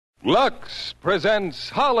Lux presents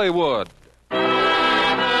Hollywood. The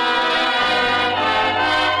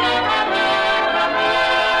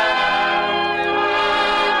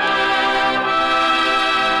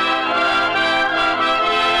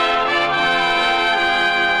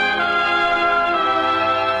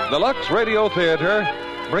Lux Radio Theatre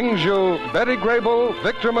brings you Betty Grable,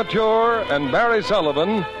 Victor Mature, and Barry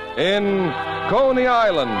Sullivan in Coney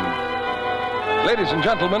Island. Ladies and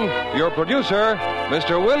gentlemen, your producer,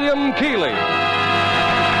 Mr. William Keeley.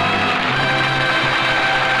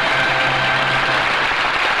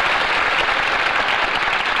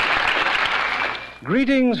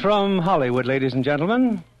 Greetings from Hollywood, ladies and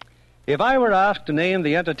gentlemen. If I were asked to name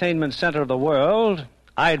the entertainment center of the world,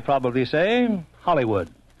 I'd probably say Hollywood.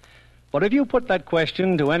 But if you put that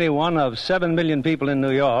question to any one of 7 million people in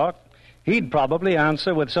New York, he'd probably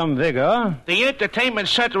answer with some vigor. The entertainment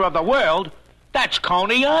center of the world? That's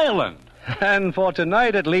Coney Island. And for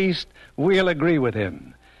tonight, at least, we'll agree with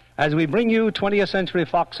him as we bring you 20th Century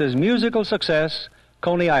Fox's musical success,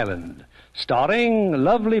 Coney Island, starring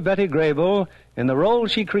lovely Betty Grable in the role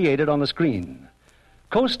she created on the screen.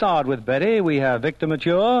 Co-starred with Betty, we have Victor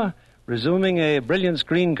Mature, resuming a brilliant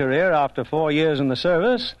screen career after 4 years in the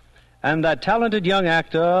service, and that talented young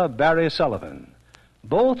actor, Barry Sullivan.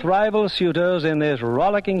 Both rival suitors in this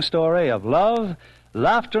rollicking story of love,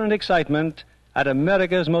 laughter, and excitement at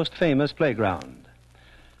America's most famous playground.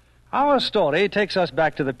 Our story takes us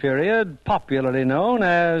back to the period popularly known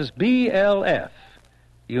as BLF.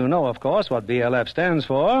 You know, of course, what BLF stands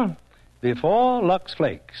for. Before Lux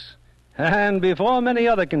Flakes. And before many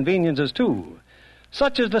other conveniences, too,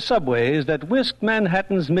 such as the subways that whisked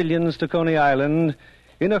Manhattan's millions to Coney Island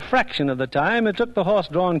in a fraction of the time it took the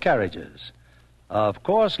horse-drawn carriages. Of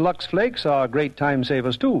course, Lux Flakes are great time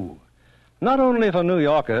savers, too. Not only for New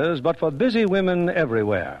Yorkers, but for busy women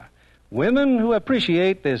everywhere. Women who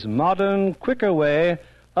appreciate this modern, quicker way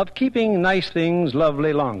of keeping nice things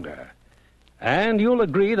lovely longer. And you'll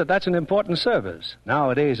agree that that's an important service,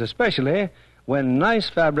 nowadays especially, when nice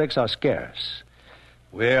fabrics are scarce.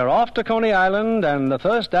 We're off to Coney Island and the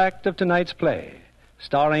first act of tonight's play,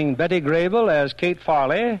 starring Betty Grable as Kate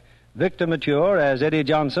Farley, Victor Mature as Eddie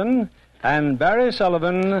Johnson, and Barry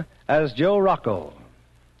Sullivan as Joe Rocco.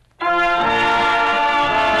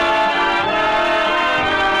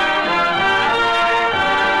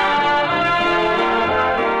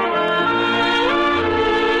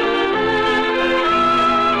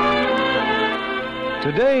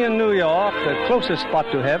 Today in New York, the closest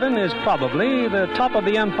spot to heaven is probably the top of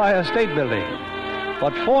the Empire State Building.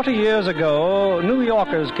 But 40 years ago, New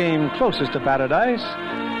Yorkers came closest to paradise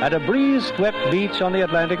at a breeze-swept beach on the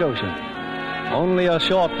Atlantic Ocean. Only a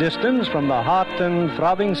short distance from the hot and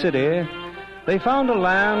throbbing city, they found a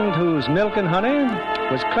land whose milk and honey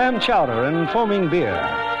was clam chowder and foaming beer,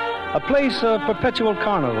 a place of perpetual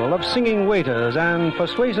carnival of singing waiters and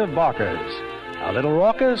persuasive barkers, a little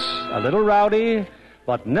raucous, a little rowdy,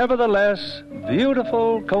 but nevertheless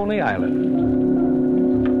beautiful Coney Island.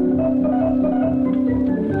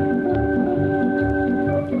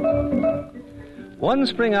 One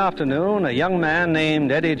spring afternoon, a young man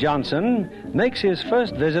named Eddie Johnson makes his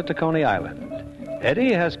first visit to Coney Island.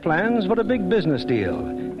 Eddie has plans for a big business deal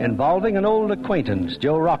involving an old acquaintance,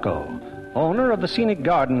 Joe Rocco, owner of the Scenic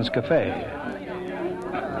Gardens Cafe.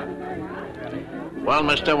 Well,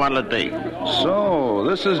 mister, what'll it be? So,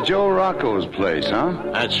 this is Joe Rocco's place, huh?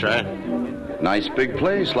 That's right. Nice big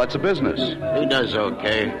place, lots of business. He does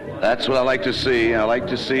okay. That's what I like to see. I like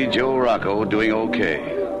to see Joe Rocco doing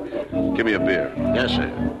okay. Give me a beer. Yes, sir.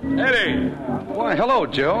 Eddie! Why, hello,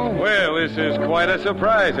 Joe. Well, this is quite a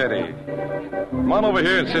surprise, Eddie. Come on over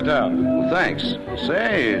here and sit down. Well, thanks.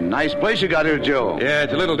 Say, nice place you got here, Joe. Yeah,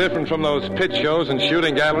 it's a little different from those pit shows and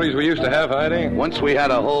shooting galleries we used to have, Eddie. Once we had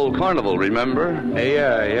a whole carnival, remember?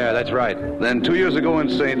 Yeah, that's right. Then 2 years ago in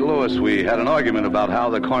St. Louis, we had an argument about how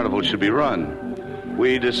the carnival should be run.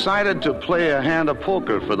 We decided to play a hand of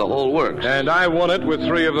poker for the whole works. And I won it with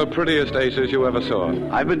 3 of the prettiest aces you ever saw.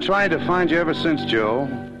 I've been trying to find you ever since, Joe.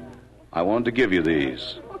 I wanted to give you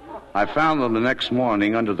these. I found them the next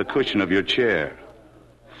morning under the cushion of your chair.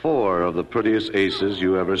 4 of the prettiest aces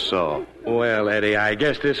you ever saw. Well, Eddie, I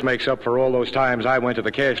guess this makes up for all those times I went to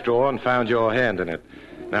the cash drawer and found your hand in it.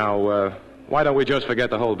 Now, why don't we just forget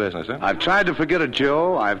the whole business, huh? I've tried to forget it,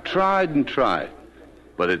 Joe. I've tried and tried.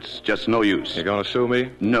 But it's just no use. You gonna sue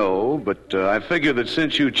me? No, but I figure that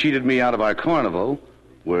since you cheated me out of our carnival,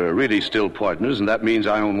 We're really still partners, and that means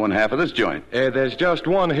I own one half of this joint. There's just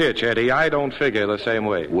one hitch, Eddie. I don't figure the same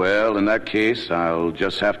way. Well, in that case, I'll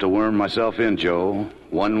just have to worm myself in, Joe,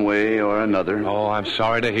 one way or another. Oh, I'm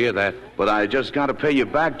sorry to hear that. But I just got to pay you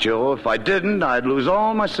back, Joe. If I didn't, I'd lose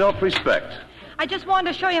all my self-respect. I just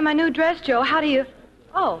wanted to show you my new dress, Joe. How do you...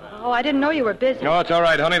 Oh, I didn't know you were busy. Oh, it's all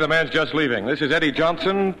right, honey. The man's just leaving. This is Eddie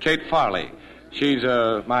Johnson, Kate Farley. She's,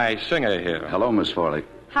 my singer here. Hello, Miss Farley.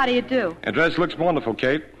 How do you do? Your dress looks wonderful,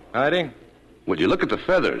 Kate. Eddie? Would you look at the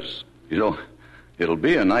feathers? You know, it'll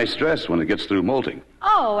be a nice dress when it gets through molting.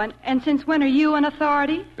 Oh, and since when are you an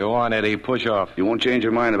authority? Go on, Eddie. Push off. You won't change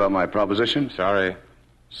your mind about my proposition? Sorry.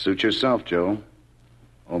 Suit yourself, Joe.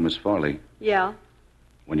 Oh, Miss Farley. Yeah?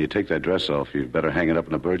 When you take that dress off, you'd better hang it up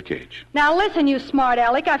in a birdcage. Now listen, you smart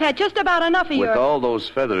aleck. I've had just about enough of With your... all those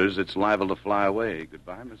feathers, it's liable to fly away.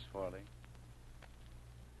 Goodbye, Miss Farley.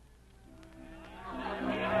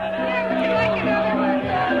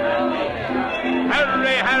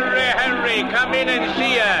 Hurry, come in and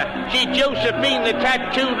see her. She's Josephine, the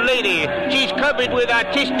tattooed lady. She's covered with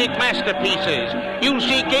artistic masterpieces. You'll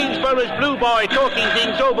see Gainsborough's Blue Boy talking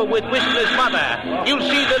things over with Whistler's mother. You'll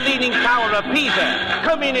see the Leaning Tower of Pisa.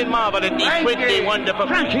 Come in and marvel at these pretty, wonderful...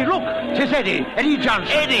 Frankie, look! 'Tis Eddie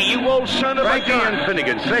Johnson. Eddie, you old son of Frankie a gun. and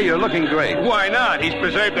Finnegan, say you're looking great. Why not? He's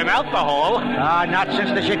preserved in alcohol. Not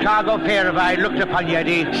since the Chicago Fair have I looked upon you,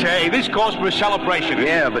 Eddie. Say, this calls for a celebration.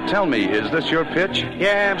 Yeah, but tell me, is this your pitch?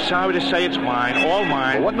 Yeah, I'm sorry to say it's mine. All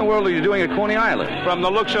mine. Well, what in the world are you doing at Coney Island? From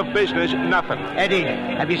the looks of business, nothing. Eddie,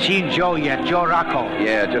 have you seen Joe yet? Joe Rocco.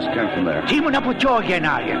 Yeah, just came from there. Teaming up with Joe again,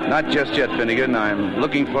 are you? Not just yet, Finnegan. I'm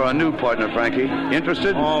looking for a new partner, Frankie.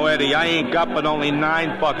 Interested? Oh, Eddie, I ain't got but only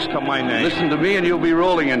 $9 to my name. Listen to me and you'll be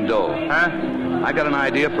rolling in dough. Huh? I got an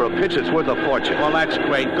idea for a pitch that's worth a fortune. Well, that's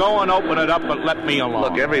great. Go and open it up, but let me alone.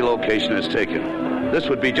 Look, every location is taken. This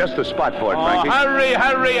would be just the spot for it, Frankie.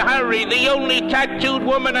 Hurry. The only tattooed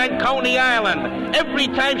woman on Coney Island. Every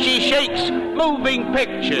time she shakes, moving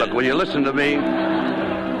pictures. Look, will you listen to me?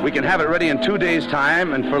 We can have it ready in 2 days'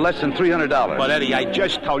 time and for less than $300. But, Eddie, I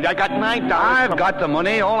just told you I got $9. I've got the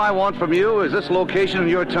money. All I want from you is this location and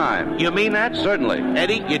your time. You mean that? Certainly.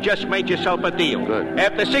 Eddie, you just made yourself a deal. Good.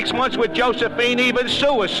 After 6 months with Josephine, even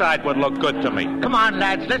suicide would look good to me. Come on,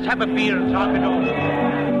 lads, let's have a beer and talk it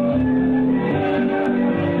over.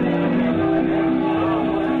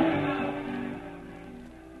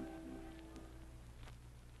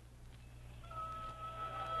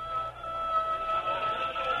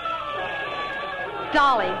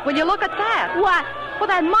 Dolly, will you look at that? What? Well,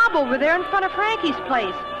 that mob over there in front of Frankie's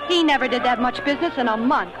place. He never did that much business in a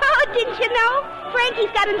month. Oh, didn't you know? Frankie's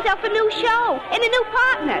got himself a new show and a new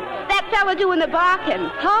partner. That fella doing the barking.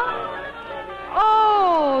 Huh?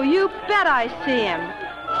 Oh, you bet I see him.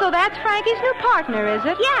 So that's Frankie's new partner, is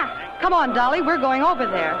it? Yeah. Come on, Dolly, we're going over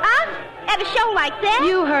there. Us? At a show like that?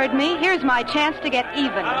 You heard me. Here's my chance to get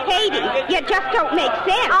even. Katie, you just don't make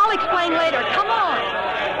sense. I'll explain later. Come on.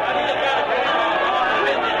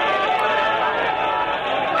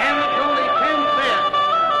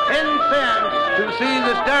 To see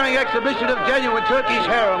the staring exhibition of genuine Turkish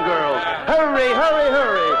harem girls. Hurry.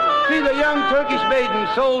 See the young Turkish maiden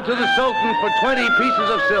sold to the Sultan for 20 pieces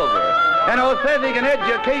of silver. An authentic and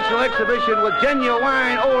educational exhibition with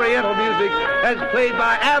genuine Oriental music as played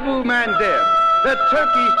by Abu Mandeb, the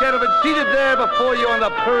Turkish gentleman seated there before you on the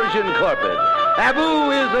Persian carpet. Abu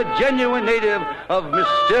is a genuine native of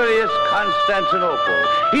mysterious Constantinople.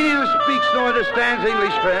 He neither speaks nor understands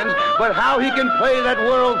English, friends, but how he can play that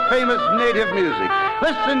world-famous native music.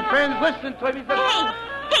 Listen, friends, listen to him.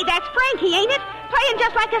 Hey, that's Frankie, ain't it? Playing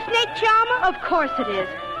just like a snake charmer? Of course it is.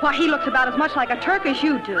 Why, he looks about as much like a Turk as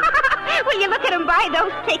you do. Will you look at him buy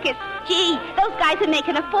those tickets? Gee, those guys are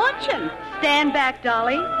making a fortune. Stand back,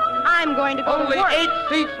 Dolly. I'm going to go Only to work. 8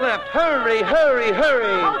 seats left. Hurry. Oh,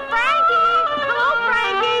 Frankie. Hello,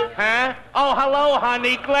 Frankie. Huh? Oh, hello,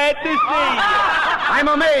 honey. Glad to see you. I'm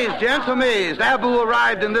amazed, gents, amazed. Abu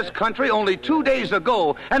arrived in this country only 2 days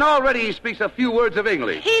ago, and already he speaks a few words of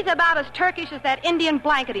English. He's about as Turkish as that Indian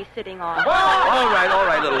blanket he's sitting on. All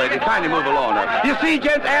right, little lady. Kindly move along now. You see,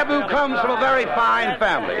 gents, Abu comes from a very fine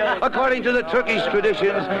family. According to the Turkish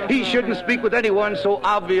traditions, he shouldn't speak with anyone so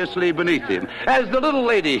obviously beneath him. As the little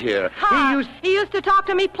lady here. He used to talk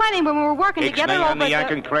to me plenty when we were working together over on the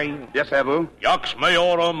Yak and Crane. Yes, Abu?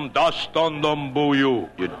 Yaksmayorum dastandam buyu.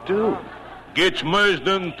 You do?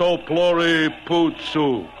 Geçmezden toplori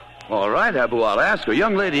putsu. All right, Abu, I'll ask her.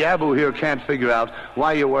 Young lady Abu here can't figure out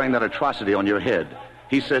why you're wearing that atrocity on your head.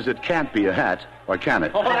 He says it can't be a hat, or can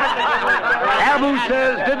it? Abu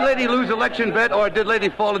says, did lady lose election bet, or did lady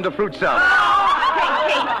fall into fruit salad?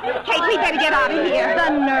 Hey, Kate, we better get out of here. The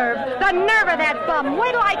nerve of that bum.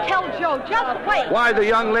 Wait till I tell Joe. Just wait. Why, the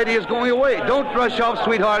young lady is going away. Don't rush off,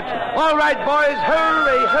 sweetheart. All right, boys,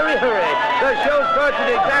 hurry, hurry, hurry. The show starts in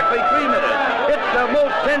exactly 3 minutes. It's the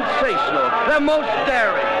most sensational, the most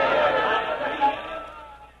daring.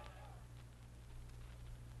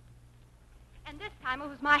 And this time it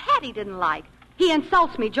was my hat he didn't like. He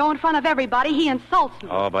insults me, Joe, in front of everybody. He insults me.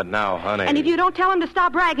 Oh, but now, honey. And if you don't tell him to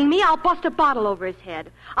stop bragging me, I'll bust a bottle over his head.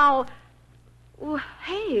 Well,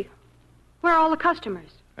 hey, where are all the customers?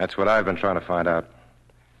 That's what I've been trying to find out.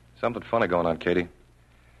 Something funny going on, Katie.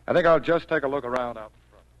 I think I'll just take a look around out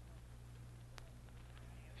front.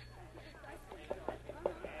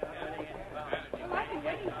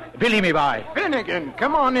 Billy, me boy. Finnegan,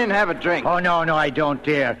 come on in, have a drink. Oh, no, I don't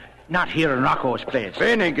dare. Not here in Rocco's place.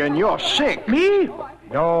 Finnegan, you're sick. Me?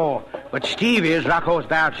 No, but Steve is Rocco's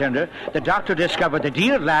bartender. The doctor discovered the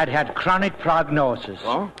dear lad had chronic prognosis.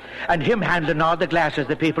 Oh? And him handling all the glasses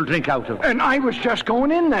that people drink out of. And I was just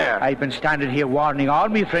going in there. I've been standing here warning all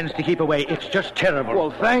me friends to keep away. It's just terrible.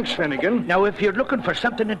 Well, thanks, Finnegan. Now, if you're looking for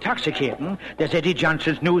something intoxicating, there's Eddie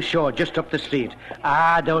Johnson's new show just up the street.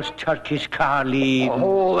 Those Turkish car leads.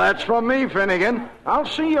 Oh, that's from me, Finnegan. I'll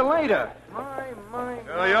see you later.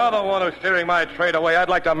 Well, you're the one who's steering my trade away. I'd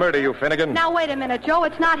like to murder you, Finnegan. Now, wait a minute, Joe.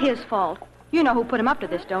 It's not his fault. You know who put him up to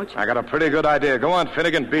this, don't you? I got a pretty good idea. Go on,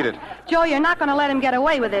 Finnegan, beat it. Joe, you're not going to let him get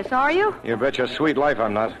away with this, are you? You bet your sweet life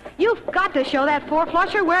I'm not. You've got to show that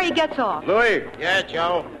four-flusher where he gets off. Louis. Yeah,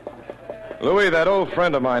 Joe. Louis, that old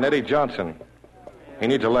friend of mine, Eddie Johnson. He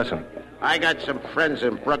needs a lesson. I got some friends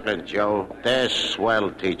in Brooklyn, Joe. They're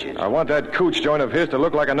swell teachers. I want that cooch joint of his to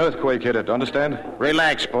look like an earthquake hit it. Understand?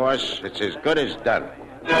 Relax, boss. It's as good as done.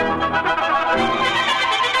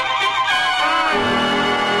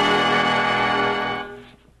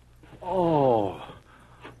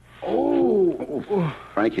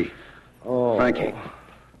 Frankie. Frankie,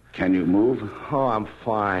 can you move? Oh, I'm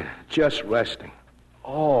fine. Just resting.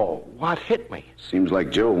 Oh, what hit me? Seems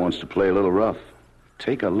like Joe wants to play a little rough.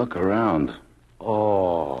 Take a look around.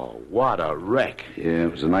 Oh, what a wreck. Yeah,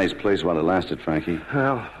 it was a nice place while it lasted, Frankie.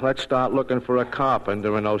 Well, let's start looking for a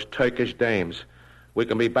carpenter and those Turkish dames. We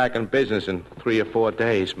can be back in business in 3 or 4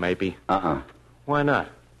 days, maybe. Why not?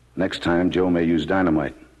 Next time, Joe may use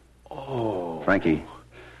dynamite. Oh. Frankie,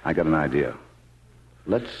 I got an idea.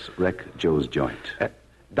 Let's wreck Joe's joint.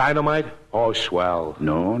 Dynamite? Oh, swell.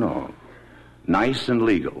 No. Nice and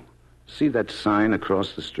legal. See that sign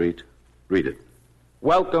across the street? Read it.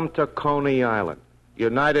 Welcome to Coney Island.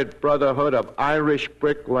 United Brotherhood of Irish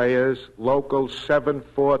Bricklayers, Local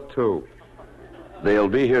 742. They'll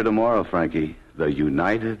be here tomorrow, Frankie. The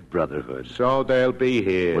United Brotherhood. So they'll be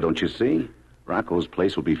here. Well, don't you see? Rocco's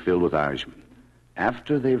place will be filled with Irishmen.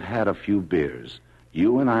 After they've had a few beers,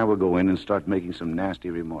 you and I will go in and start making some nasty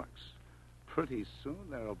remarks. Pretty soon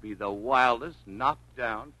there'll be the wildest,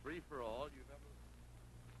 knockdown, free-for-all you've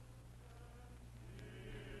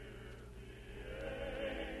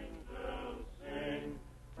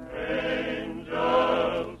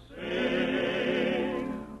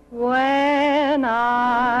When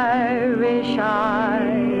Irish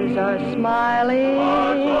eyes are smiling,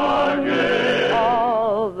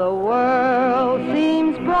 all the world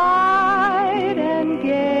seems bright and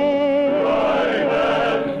gay.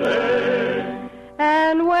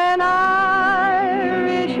 And when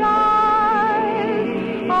Irish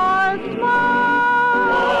eyes are smiling,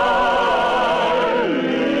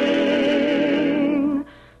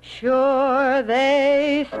 sure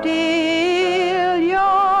they steal your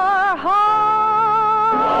heart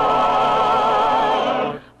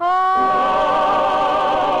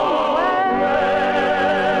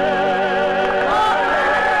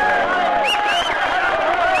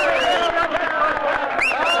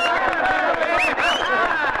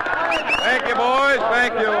Thank you, boys.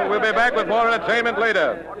 Thank you. We'll be back with more entertainment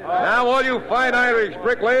later. Now, all you fine Irish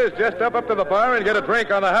bricklayers, just step up to the bar and get a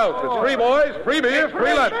drink on the house. It's free, boys. Free beer,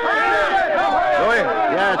 free lunch. Louis?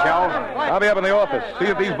 Yeah, Joe. I'll be up in the office. See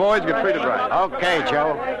if these boys get treated right. Okay,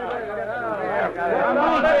 Joe.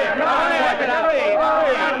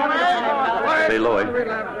 Say, Lloyd,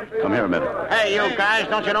 come here a minute. Hey, you guys,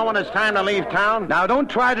 don't you know when it's time to leave town? Now, don't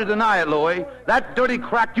try to deny it, Louie. That dirty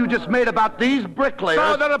crack you just made about these bricklayers...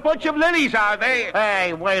 So they're a bunch of lilies, are they?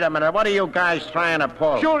 Hey, wait a minute. What are you guys trying to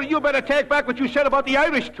pull? Sure, you better take back what you said about the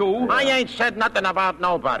Irish, too. I ain't said nothing about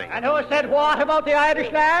nobody. And who said what about the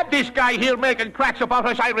Irish lad? This guy here making cracks about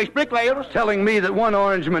us Irish bricklayers. Telling me that one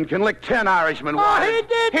Orangeman can lick 10 Irishmen. Oh, he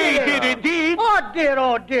did. He did indeed. Oh, dear.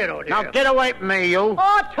 Now get away from me, you.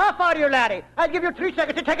 Oh, tough out of you, laddie. And give you 3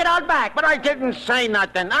 seconds to take it all back. But I didn't say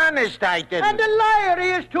nothing. Honest, I didn't. And the liar he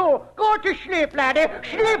is, too. Go to sleep, laddie.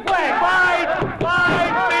 Sleep well. Fight!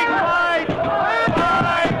 Fight! Big fight!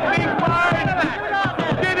 Fight! Big fight!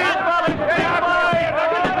 Get in, fellas! Big fight!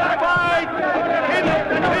 Fight! Hit him!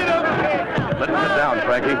 Hit him! Let's sit down,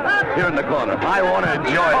 Frankie. Here in the corner. I want to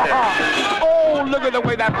enjoy this. Oh, look at the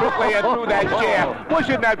way that bricklayer threw that chair.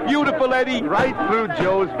 Wasn't that beautiful, Eddie? Right through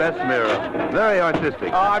Joe's best mirror. Very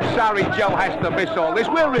artistic. Oh, I'm sorry Joe has to miss all this.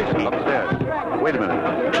 Where is he? Upstairs. Wait a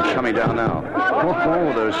minute. He's coming down now.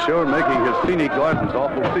 Oh, they're sure making his scenic gardens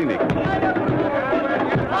awful scenic.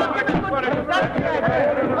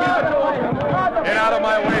 Get out of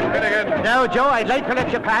my way, Finnegan. No, Joe, I'd like to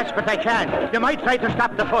let you pass, but I can't. You might try to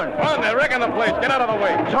stop the fun. Run, they're wrecking the place. Get out of the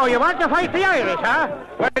way. So you want to fight the Irish, huh?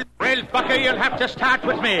 Well, Bucker, you'll have to start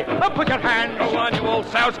with me. Up with your hands. Go on, you old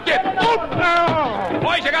souse. Get. Oh.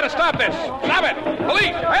 Boys, you got to stop this. Stop it.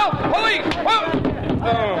 Police. Help. Police.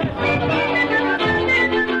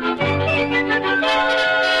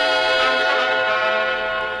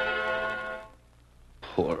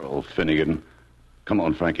 Poor old Finnegan. Come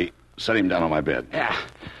on, Frankie. Set him down on my bed. Yeah.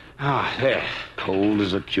 Oh, there. Cold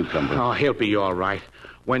as a cucumber. Oh, he'll be all right.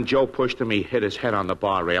 When Joe pushed him, he hit his head on the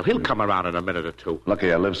bar rail. He'll come around in a minute or two.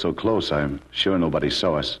 Lucky I live so close. I'm sure nobody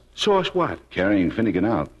saw us. Saw us what? Carrying Finnegan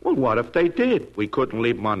out. Well, what if they did? We couldn't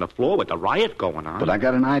leave him on the floor with the riot going on. But I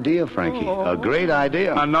got an idea, Frankie. A great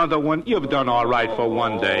idea. Another one? You've done all right for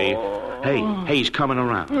one day. Hey, he's coming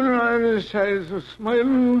around.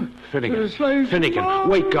 Finnegan,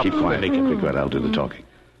 wake up, Keep quiet. Finnegan. Be quiet. I'll do the talking.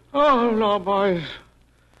 Oh, no, boys.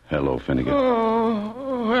 Hello, Finnegan.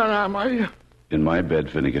 Oh, where am I? In my bed,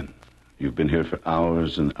 Finnegan. You've been here for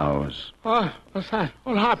hours and hours. What's that?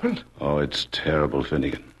 What happened? Oh, it's terrible,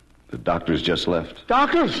 Finnegan. The doctors just left.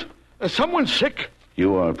 Doctors? Is someone sick?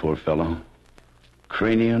 You are, poor fellow.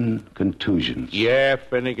 Cranial contusions. Yeah,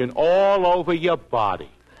 Finnegan, all over your body.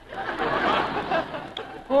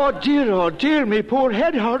 Oh, dear, me poor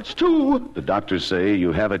head hurts, too. The doctors say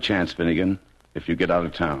you have a chance, Finnegan, if you get out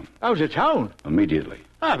of town. Out of town? Immediately.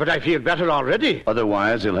 But I feel better already.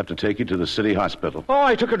 Otherwise, they'll have to take you to the city hospital. Oh,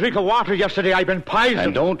 I took a drink of water yesterday. I've been poisoned.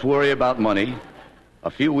 And don't worry about money.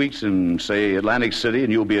 A few weeks in, say, Atlantic City,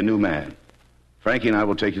 and you'll be a new man. Frankie and I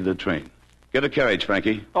will take you to the train. Get a carriage,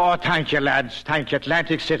 Frankie. Oh, thank you, lads. Thank you,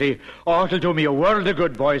 Atlantic City. Oh, it'll do me a world of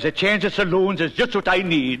good, boys. A change of saloons is just what I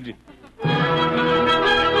need.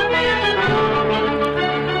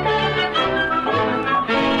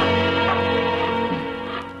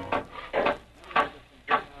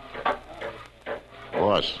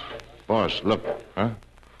 Boss, look. Huh?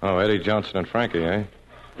 Oh, Eddie Johnson and Frankie, eh?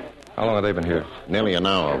 How long have they been here? Nearly an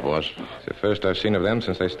hour, boss. It's the first I've seen of them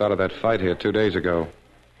since they started that fight here 2 days ago.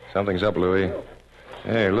 Something's up, Louis.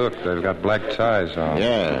 Hey, look, they've got black ties on.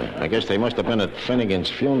 Yeah, I guess they must have been at Finnegan's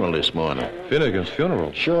funeral this morning. Finnegan's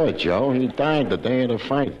funeral? Sure, Joe. He died the day of the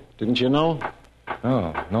fight. Didn't you know?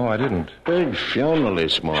 Oh, no, I didn't. Big funeral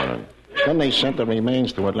this morning. Then they sent the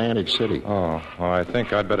remains to Atlantic City. Oh, well, I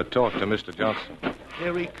think I'd better talk to Mr. Johnson.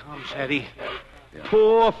 Here he comes, Eddie. Yeah.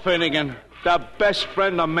 Poor Finnegan. The best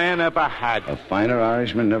friend a man ever had. A finer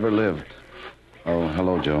Irishman never lived. Oh,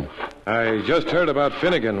 hello, Joe. I just heard about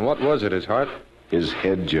Finnegan. What was it, his heart? His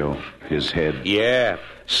head, Joe. His head. Yeah.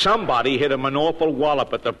 Somebody hit him an awful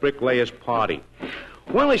wallop at the bricklayer's party.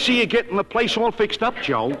 Well, I see you getting the place all fixed up,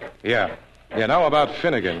 Joe. Yeah. Now about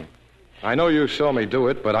Finnegan. I know you saw me do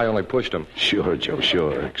it, but I only pushed him. Sure, Joe,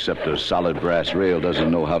 sure. Except a solid brass rail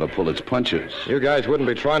doesn't know how to pull its punches. You guys wouldn't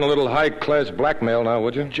be trying a little high-class blackmail now,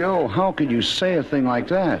 would you? Joe, how could you say a thing like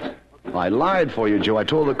that? I lied for you, Joe. I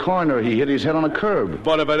told the coroner he hit his head on a curb.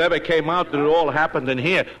 But if it ever came out that it all happened in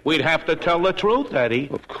here, we'd have to tell the truth, Eddie.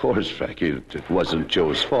 Of course, Frankie. It wasn't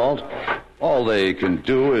Joe's fault. All they can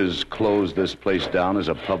do is close this place down as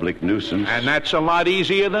a public nuisance. And that's a lot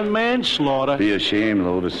easier than manslaughter. Be a shame,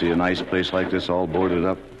 though, to see a nice place like this all boarded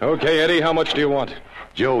up. Okay, Eddie, how much do you want?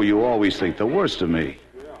 Joe, you always think the worst of me.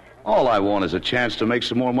 All I want is a chance to make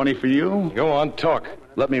some more money for you. Go on, talk.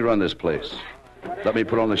 Let me run this place. Let me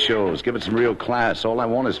put on the shows. Give it some real class. All I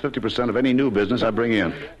want is 50% of any new business I bring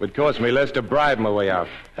in. Would cost me less to bribe my way out.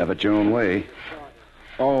 Have it your own way.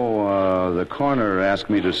 Oh, the coroner asked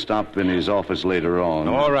me to stop in his office later on.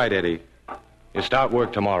 All right, Eddie. You start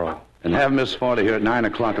work tomorrow. And have Miss Farley here at 9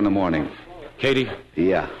 o'clock in the morning. Katie?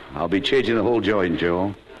 Yeah, I'll be changing the whole joint,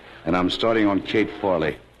 Joe. And I'm starting on Kate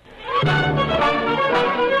Farley.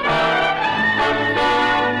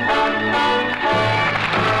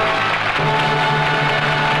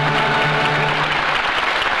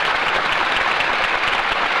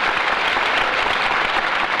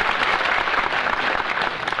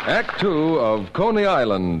 Act Two of Coney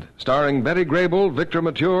Island, starring Betty Grable, Victor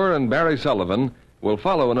Mature, and Barry Sullivan, will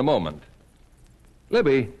follow in a moment.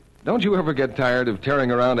 Libby, don't you ever get tired of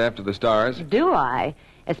tearing around after the stars? Do I?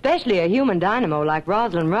 Especially a human dynamo like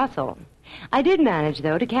Rosalind Russell. I did manage,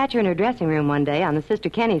 though, to catch her in her dressing room one day on the Sister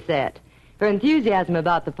Kenny set. Her enthusiasm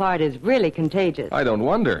about the part is really contagious. I don't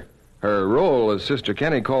wonder. Her role as Sister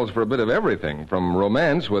Kenny calls for a bit of everything, from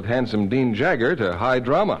romance with handsome Dean Jagger to high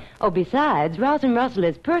drama. Oh, besides, Rosalind Russell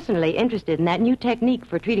is personally interested in that new technique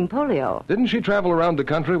for treating polio. Didn't she travel around the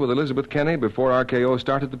country with Elizabeth Kenny before RKO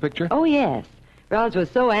started the picture? Oh, yes. Ros was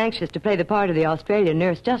so anxious to play the part of the Australian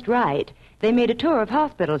nurse just right. They made a tour of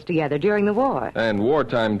hospitals together during the war. And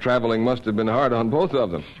wartime traveling must have been hard on both of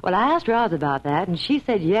them. Well, I asked Ros about that, and she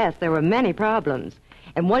said yes, there were many problems.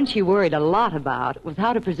 And one she worried a lot about was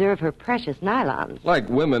how to preserve her precious nylons. Like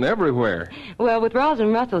women everywhere. Well, with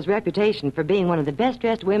Rosalind Russell's reputation for being one of the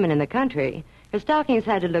best-dressed women in the country, her stockings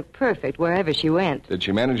had to look perfect wherever she went. Did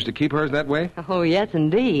she manage to keep hers that way? Oh, yes,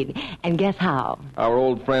 indeed. And guess how? Our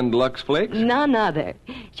old friend Lux Flakes? None other.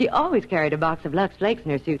 She always carried a box of Lux Flakes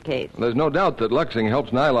in her suitcase. There's no doubt that Luxing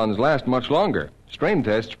helps nylons last much longer. Strain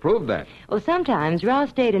tests proved that. Well, sometimes Ros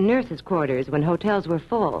stayed in nurses' quarters when hotels were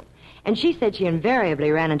full. And she said she invariably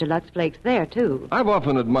ran into Lux Flakes there, too. I've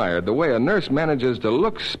often admired the way a nurse manages to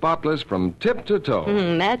look spotless from tip to toe.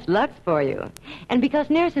 That's Lux for you. And because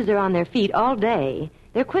nurses are on their feet all day,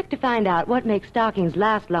 they're quick to find out what makes stockings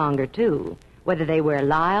last longer, too. Whether they wear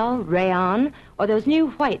lisle, rayon, or those new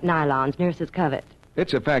white nylons nurses covet.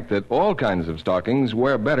 It's a fact that all kinds of stockings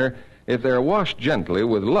wear better if they're washed gently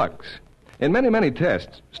with Lux. In many, many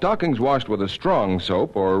tests, stockings washed with a strong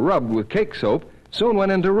soap or rubbed with cake soap soon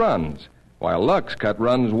went into runs, while Lux cut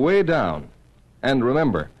runs way down. And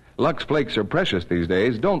remember, Lux Flakes are precious these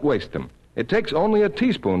days. Don't waste them. It takes only a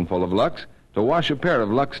teaspoonful of Lux to wash a pair of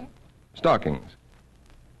Lux stockings.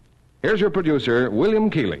 Here's your producer, William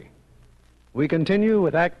Keeley. We continue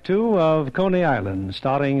with Act Two of Coney Island,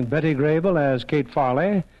 starring Betty Grable as Kate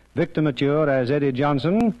Farley, Victor Mature as Eddie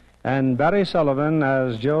Johnson, and Barry Sullivan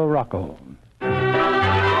as Joe Rocco.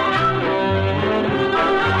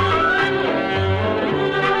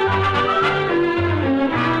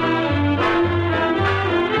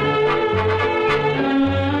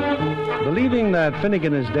 Believing that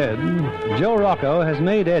Finnegan is dead, Joe Rocco has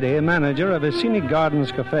made Eddie manager of his Scenic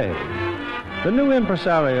Gardens Cafe. The new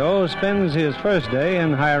impresario spends his first day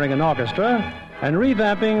in hiring an orchestra and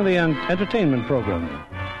revamping the entertainment program.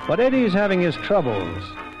 But Eddie's having his troubles.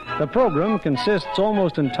 The program consists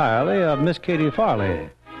almost entirely of Miss Katie Farley,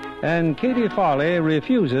 and Katie Farley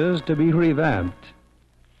refuses to be revamped.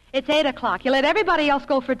 It's 8 o'clock. You let everybody else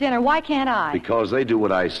go for dinner. Why can't I? Because they do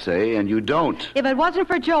what I say and you don't. If it wasn't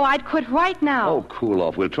for Joe, I'd quit right now. Oh, cool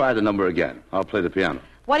off. We'll try the number again. I'll play the piano.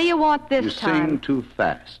 What do you want this time? You sing too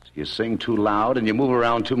fast. You sing too loud, and you move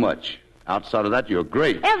around too much. Outside of that, you're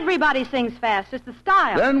great. Everybody sings fast. It's the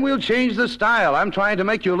style. Then we'll change the style. I'm trying to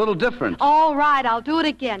make you a little different. All right, I'll do it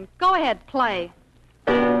again. Go ahead, play.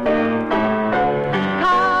 Cuddle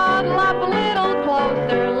up a little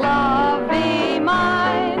closer, love be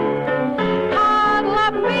mine. Cuddle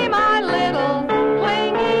up, be my little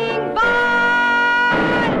clinging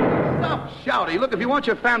vine. Stop shouting. Look, if you want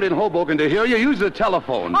your family in Hoboken to hear you, use the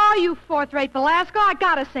telephone. Oh, you fourth-rate Velasco, I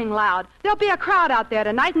gotta sing loud. There'll be a crowd out there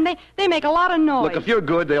tonight, and they make a lot of noise. Look, if you're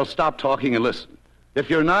good, they'll stop talking and listen. If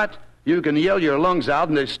you're not, you can yell your lungs out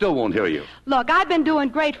and they still won't hear you. Look, I've been doing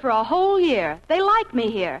great for a whole year. They like me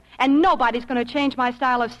here, and nobody's going to change my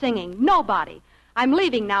style of singing. Nobody. I'm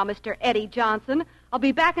leaving now, Mr. Eddie Johnson. I'll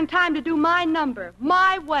be back in time to do my number,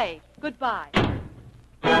 my way. Goodbye.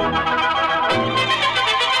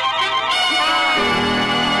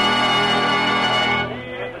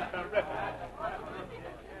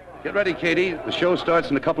 Get ready, Katie. The show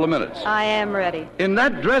starts in a couple of minutes. I am ready. In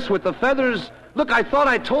that dress with the feathers... Look, I thought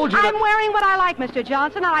I told you I'm wearing what I like, Mr.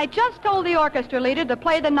 Johnson, and I just told the orchestra leader to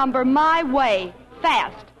play the number my way.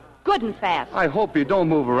 Fast. Good and fast. I hope you don't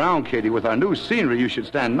move around, Katie. With our new scenery, you should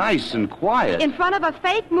stand nice and quiet. In front of a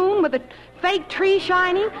fake moon with a fake tree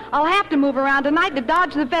shining? I'll have to move around tonight to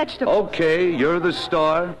dodge the vegetables. Okay, you're the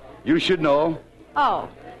star. You should know. Oh,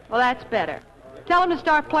 well, that's better. Tell him to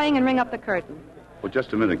start playing and ring up the curtain. Well,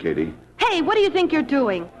 just a minute, Katie. Hey, what do you think you're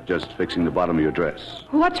doing? Just fixing the bottom of your dress.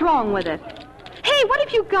 What's wrong with it? Hey, what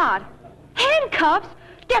have you got? Handcuffs?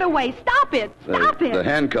 Get away. Stop it. Stop it. The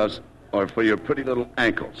handcuffs are for your pretty little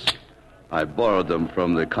ankles. I borrowed them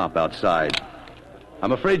from the cop outside.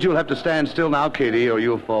 I'm afraid you'll have to stand still now, Katie, or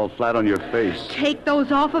you'll fall flat on your face. Take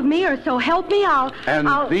those off of me, or so help me,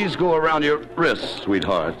 I'll... These go around your wrists,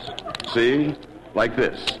 sweethearts. See? Like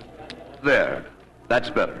this. There. That's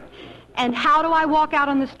better. And how do I walk out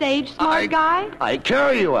on the stage, smart guy? I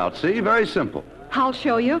carry you out, see? Very simple. I'll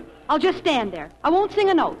show you. I'll just stand there. I won't sing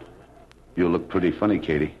a note. You look pretty funny,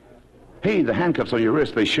 Katie. Hey, the handcuffs on your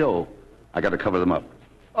wrist, they show. I gotta cover them up.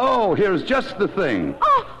 Oh, here's just the thing.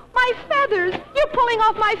 Oh, my feathers! You're pulling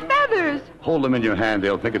off my feathers! Hold them in your hand.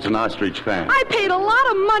 They'll think it's an ostrich fan. I paid a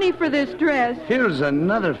lot of money for this dress. Here's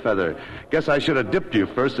another feather. Guess I should have dipped you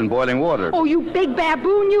first in boiling water. Oh, you big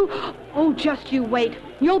baboon, you... Oh, just you wait.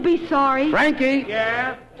 You'll be sorry. Frankie!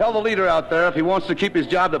 Yeah? Tell the leader out there if he wants to keep his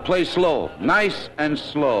job to play slow. Nice and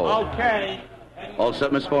slow. Okay. All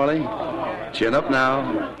set, Miss Farley? Chin up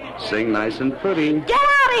now. Sing nice and pretty. Get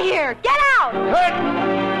out of here! Get out!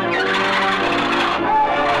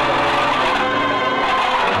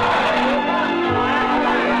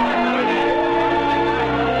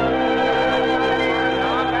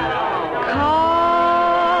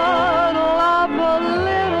 Cuddle up a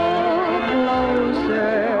little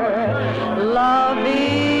closer, lovey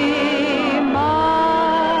mine.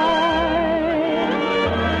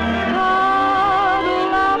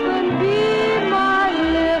 Cuddle up and be my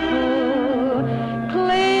little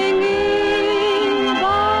clinging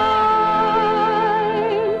vine.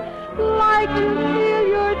 Like to feel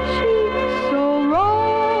your cheeks so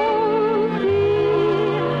rosy,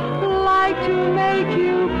 like to make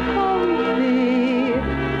you comfy,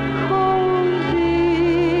 cozy,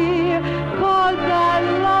 'cause I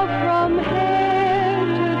love from head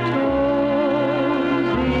to toesy,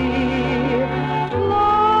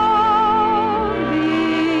 lovey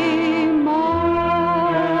mine.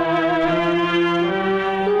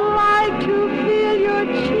 Like to feel your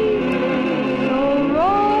cheeks so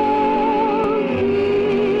rosy,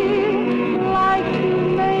 like to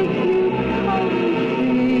make you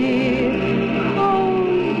comfy,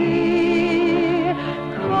 cozy,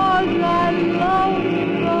 'cause I love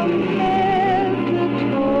from head to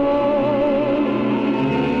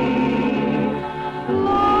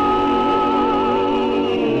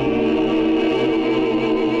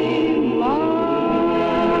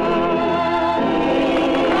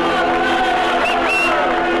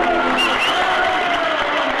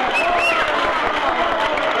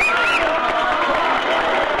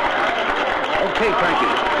Okay,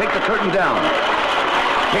 Frankie, take the curtain down.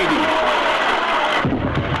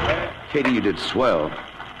 Katie, you did swell.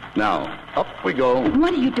 Now, up we go.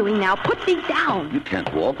 What are you doing now? Put me down. You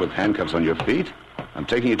can't walk with handcuffs on your feet. I'm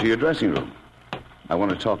taking you to your dressing room. I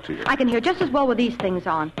want to talk to you. I can hear just as well with these things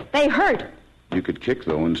on. They hurt. You could kick,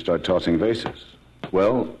 though, and start tossing vases.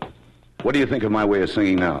 Well, what do you think of my way of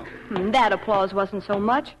singing now? That applause wasn't so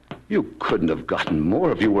much. You couldn't have gotten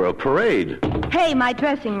more if you were a parade. Hey, my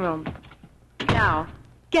dressing room. Now,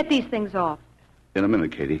 get these things off. In a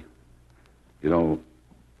minute, Katie. You know,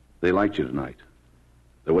 they liked you tonight.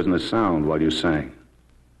 There wasn't a sound while you sang.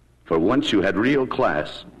 For once you had real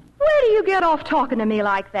class. Where do you get off talking to me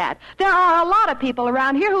like that? There are a lot of people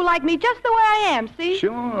around here who like me just the way I am, see?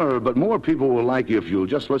 Sure, but more people will like you if you'll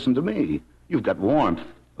just listen to me. You've got warmth,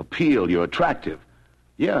 appeal, you're attractive.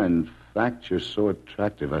 Yeah, in fact, you're so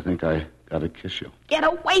attractive, I think I gotta kiss you. Get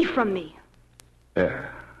away from me. Yeah.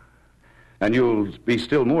 And you'll be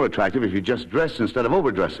still more attractive if you just dress instead of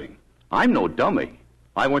overdressing. I'm no dummy.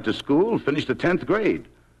 I went to school, finished the 10th grade.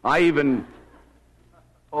 I even...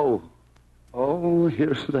 Oh,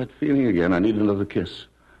 here's that feeling again. I need another kiss.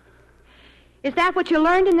 Is that what you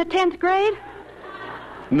learned in the 10th grade?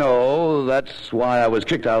 No, that's why I was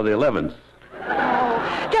kicked out of the 11th.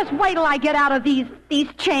 Oh, just wait till I get out of these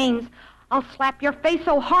chains. I'll slap your face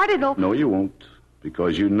so hard it'll... No, you won't,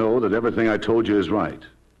 because you know that everything I told you is right.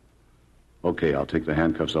 Okay, I'll take the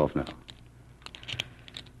handcuffs off now.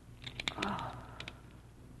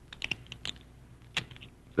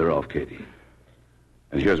 They're off, Katie.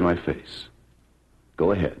 And here's my face.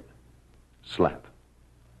 Go ahead. Slap.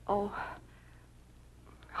 Oh,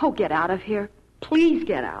 get out of here. Please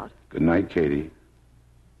get out. Good night, Katie.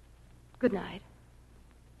 Good night.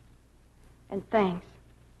 And thanks.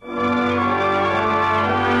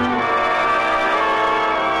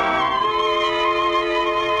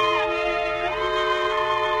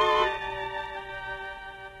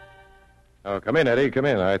 Oh, come in, Eddie, come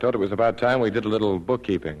in. I thought it was about time we did a little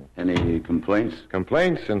bookkeeping. Any complaints?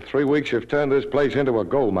 Complaints? In 3 weeks, you've turned this place into a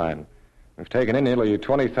gold mine. We've taken in nearly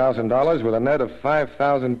 $20,000 with a net of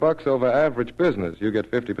 $5,000 over average business. You get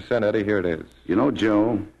 50%, Eddie. Here it is. You know,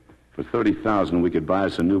 Joe, for $30,000, we could buy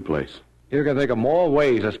us a new place. You can think of more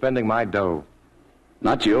ways of spending my dough.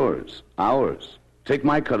 Not yours. Ours. Take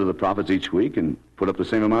my cut of the profits each week and put up the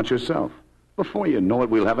same amount yourself. Before you know it,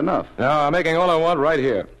 we'll have enough. No, I'm making all I want right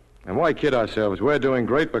here. And why kid ourselves? We're doing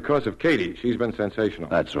great because of Katie. She's been sensational.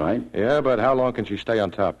 That's right. Yeah, but how long can she stay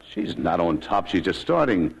on top? She's not on top. She's just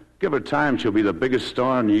starting. Give her time, she'll be the biggest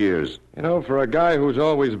star in years. You know, for a guy who's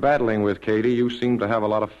always battling with Katie, you seem to have a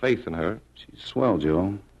lot of faith in her. She's swell,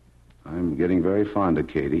 Joe. I'm getting very fond of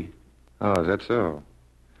Katie. Oh, is that so?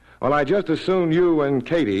 Well, I'd just as soon you and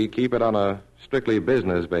Katie keep it on a strictly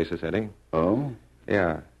business basis, Eddie. Oh?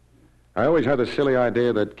 Yeah. I always had the silly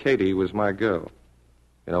idea that Katie was my girl.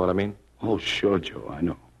 You know what I mean? Oh, sure, Joe, I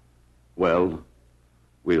know. Well,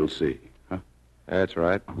 we'll see, huh? That's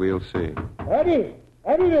right. We'll see. Eddie!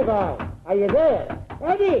 Eddie Levi! Are you there?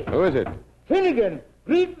 Eddie! Who is it? Finnegan!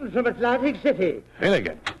 Greetings from Atlantic City.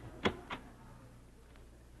 Finnegan.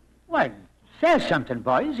 Well, say something,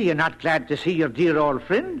 boys. Are you not glad to see your dear old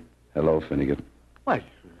friend? Hello, Finnegan. Well,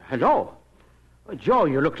 hello. Joe,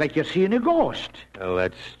 you look like you're seeing a ghost. Well,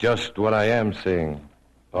 that's just what I am seeing.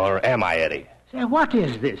 Or am I, Eddie? Say, what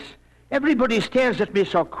is this? Everybody stares at me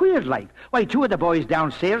so queer-like. Why, two of the boys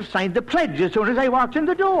downstairs signed the pledge as soon as I walked in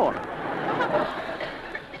the door.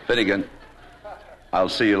 Finnegan, I'll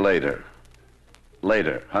see you later.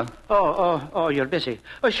 Later, huh? Oh, you're busy.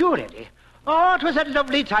 Oh, sure, Eddie. Oh, it was a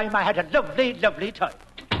lovely time. I had a lovely, lovely time.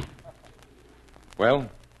 Well?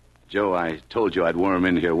 Joe, I told you I'd worm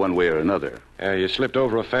in here one way or another. Yeah, you slipped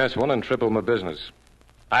over a fast one and tripled my business.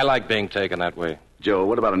 I like being taken that way. Joe,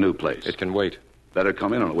 what about a new place? It can wait. Better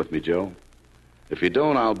come in on it with me, Joe. If you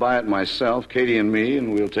don't, I'll buy it myself, Katie and me,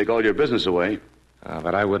 and we'll take all your business away.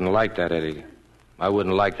 But I wouldn't like that, Eddie. I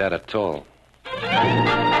wouldn't like that at all.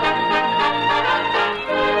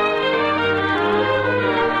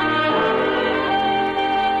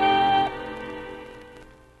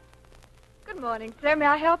 Good morning, sir. May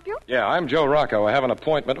I help you? Yeah, I'm Joe Rocco. I have an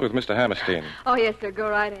appointment with Mr. Hammerstein. Oh, yes, sir.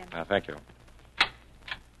 Go right in. Thank you.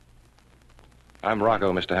 I'm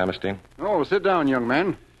Rocco, Mr. Hammerstein. Oh, sit down, young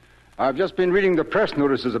man. I've just been reading the press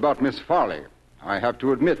notices about Miss Farley. I have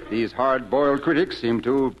to admit, these hard-boiled critics seem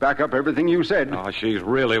to back up everything you said. Oh, she's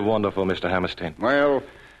really wonderful, Mr. Hammerstein. Well,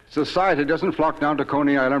 society doesn't flock down to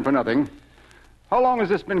Coney Island for nothing. How long has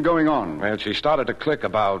this been going on? Well, she started to click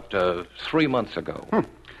about 3 months ago.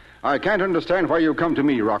 I can't understand why you come to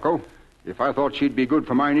me, Rocco. If I thought she'd be good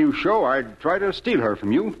for my new show, I'd try to steal her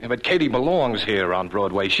from you. Yeah, but Katie belongs here on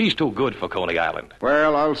Broadway. She's too good for Coney Island.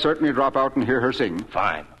 Well, I'll certainly drop out and hear her sing.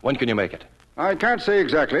 Fine. When can you make it? I can't say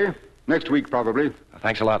exactly. Next week, probably.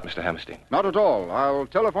 Thanks a lot, Mr. Hammerstein. Not at all. I'll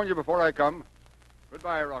telephone you before I come.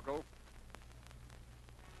 Goodbye, Rocco.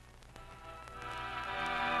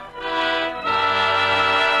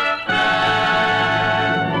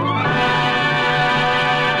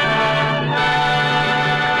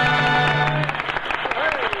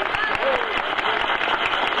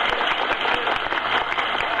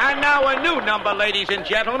 And now a new number, ladies and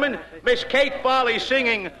gentlemen. Miss Kate Farley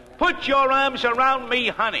singing, "Put Your Arms Around Me,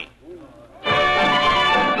 Honey."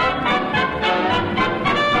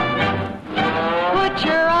 Put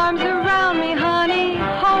your arms around me, honey,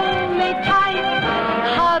 hold me tight.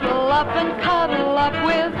 Huddle up and cuddle up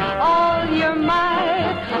with all your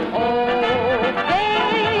might. Oh,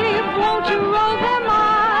 babe, won't you roll them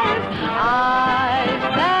eyes? Eyes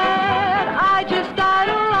that I just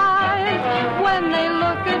idolize. When they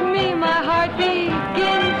look at me, my heart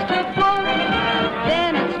begins to float.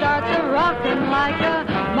 Then it starts a-rocking like a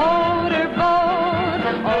motorboat.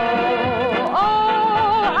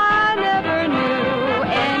 Oh, I never knew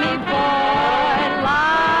any boy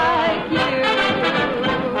like you.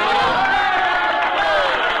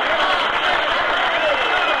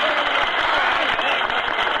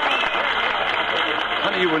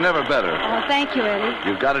 Honey, you were never better. Oh, thank you, Eddie.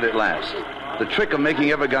 You've got it at last. The trick of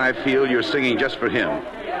making every guy feel you're singing just for him.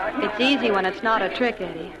 It's easy when it's not a trick,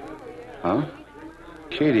 Eddie. Huh?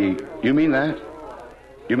 Katie, you mean that?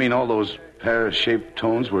 You mean all those pear-shaped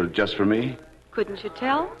tones were just for me? Couldn't you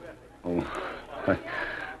tell? Oh,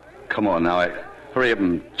 come on now. Hurry up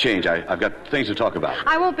and change. I've got things to talk about.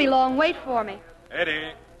 I won't be long. Wait for me.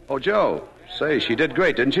 Eddie. Oh, Joe. Say, she did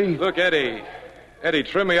great, didn't she? Look, Eddie. Eddie,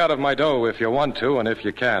 trim me out of my dough if you want to, and if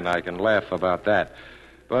you can, I can laugh about that.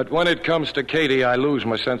 But when it comes to Katie, I lose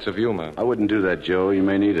my sense of humor. I wouldn't do that, Joe. You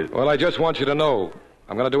may need it. Well, I just want you to know,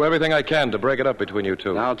 I'm going to do everything I can to break it up between you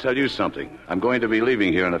two. Now, I'll tell you something. I'm going to be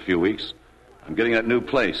leaving here in a few weeks. I'm getting that new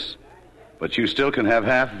place. But you still can have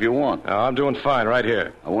half if you want. No, I'm doing fine right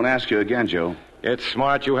here. I won't ask you again, Joe. It's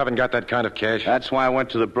smart. You haven't got that kind of cash. That's why I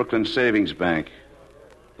went to the Brooklyn Savings Bank.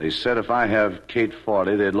 They said if I have Kate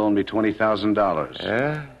Farley, they'd loan me $20,000.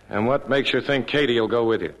 Yeah? And what makes you think Katie will go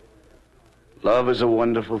with you? Love is a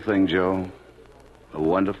wonderful thing, Joe. A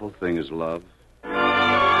wonderful thing is love.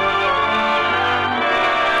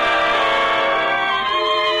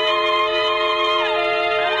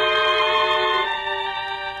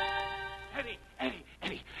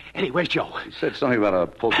 Eddie, where's Joe? He said something about a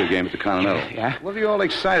poker game at the Continental. Yeah? What are you all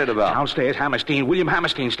excited about? Downstairs, Hammerstein. William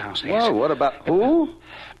Hammerstein's downstairs. Well, what about... Who?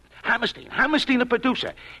 Hammerstein, the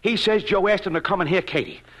producer. He says Joe asked him to come and hear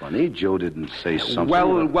Katie. Funny, Joe didn't say something.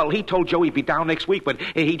 Well, he told Joe he'd be down next week, but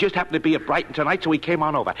he just happened to be at Brighton tonight, so he came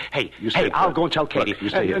on over. Hey, I'll go and tell Katie. Look, you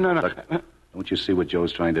stay here. No. Look, don't you see what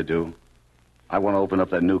Joe's trying to do? I want to open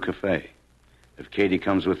up that new cafe. If Katie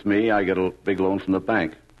comes with me, I get a big loan from the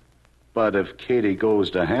bank. But if Katie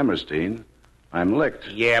goes to Hammerstein, I'm licked.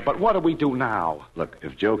 Yeah, but what do we do now? Look,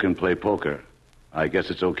 if Joe can play poker, I guess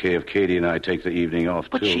it's okay if Katie and I take the evening off,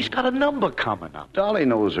 But too. she's got a number coming up. Dolly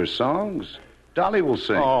knows her songs. Dolly will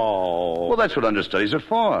sing. Oh. Well, that's what understudies are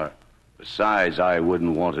for. Besides, I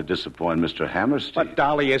wouldn't want to disappoint Mr. Hammerstein. But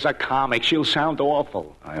Dolly is a comic. She'll sound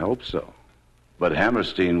awful. I hope so. But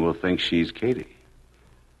Hammerstein will think she's Katie.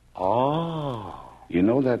 Oh. You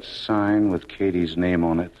know that sign with Katie's name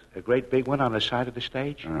on it? A great big one on the side of the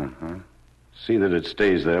stage? Uh-huh. See that it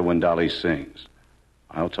stays there when Dolly sings.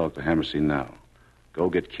 I'll talk to Hammerstein now. Go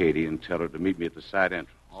get Katie and tell her to meet me at the side entrance.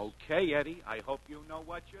 Okay, Eddie. I hope you know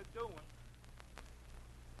what you're doing.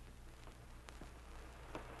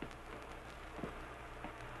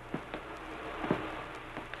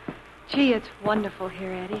 Gee, it's wonderful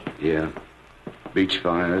here, Eddie. Yeah. Beach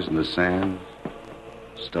fires in the sand.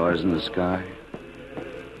 Stars in the sky.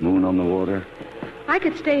 Moon on the water. I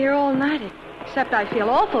could stay here all night, except I feel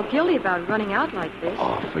awful guilty about running out like this.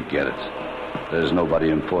 Oh, forget it. There's nobody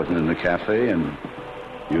important in the cafe, and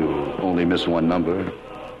you only miss one number.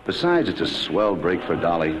 Besides, it's a swell break for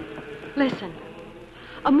Dolly. Listen,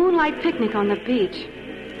 a moonlight picnic on the beach.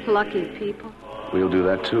 Lucky people. We'll do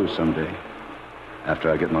that, too, someday. After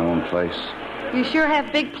I get my own place. You sure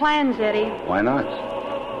have big plans, Eddie. Why not?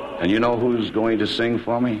 And you know who's going to sing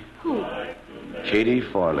for me? Who? Katie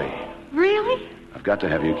Farley. Really? I've got to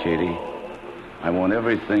have you, Katie. I want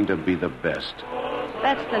everything to be the best.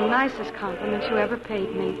 That's the nicest compliment you ever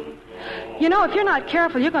paid me. You know, if you're not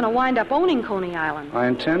careful, you're going to wind up owning Coney Island. I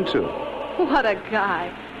intend to. What a guy.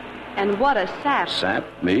 And what a sap. Sap?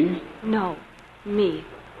 Me? No, me.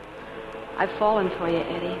 I've fallen for you,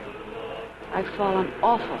 Eddie. I've fallen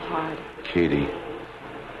awful hard. Katie,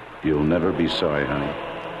 you'll never be sorry, honey.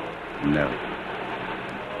 Never.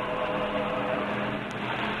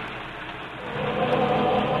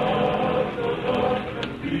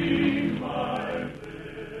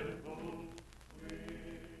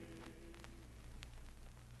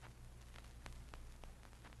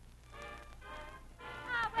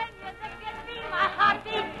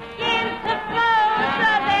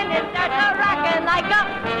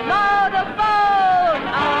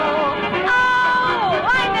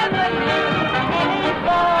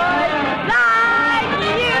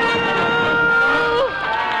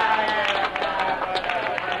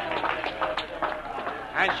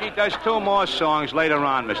 Does two more songs later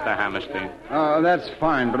on, Mr. Hammerstein. That's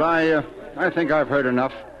fine, but I think I've heard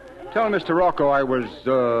enough. Tell Mr. Rocco I was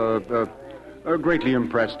greatly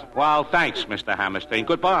impressed. Well, thanks, Mr. Hammerstein.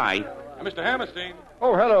 Goodbye. Mr. Hammerstein.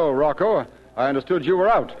 Oh, hello, Rocco. I understood you were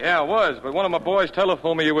out. Yeah, I was, but one of my boys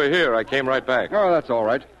telephoned me you were here. I came right back. Oh, that's all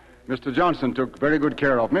right. Mr. Johnson took very good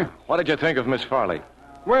care of me. What did you think of Miss Farley?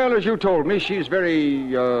 Well, as you told me, she's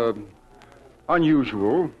very,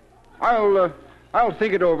 unusual. I'll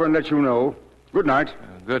think it over and let you know. Good night.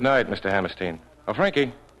 Good night, Mr. Hammerstein. Oh,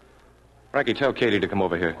 Frankie, tell Katie to come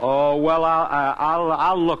over here. Oh, well,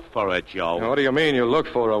 I'll look for her, Joe. What do you mean you look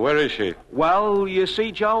for her? Where is she? Well, you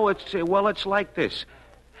see, Joe, it's like this.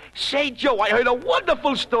 Say, Joe, I heard a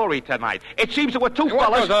wonderful story tonight. It seems there were two What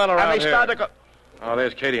fellas, goes on around and they here? started Oh,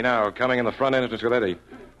 there's Katie now, coming in the front entrance with Eddie.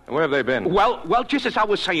 Where have they been? Well, just as I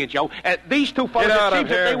was saying, Joe, these two fellas, Get out it of seems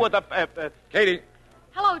that here. they were the... Katie,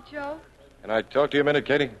 Hello, Joe. can I talk to you a minute,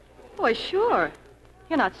 Katie? Boy, sure.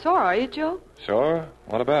 You're not sore, are you, Joe? Sure.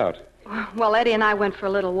 What about? Well, Eddie and I went for a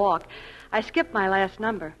little walk. I skipped my last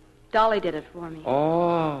number. Dolly did it for me.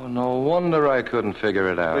 Oh, no wonder I couldn't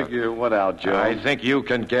figure it out. Figure what out, Joe? I think you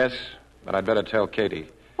can guess, but I'd better tell Katie.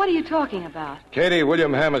 What are you talking about? Katie,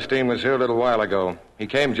 William Hammerstein was here a little while ago. He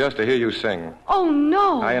came just to hear you sing. Oh,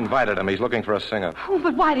 no. I invited him. He's looking for a singer. Oh,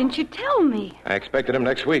 but why didn't you tell me? I expected him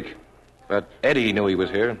next week. But Eddie knew he was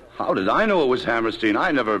here. How did I know it was Hammerstein?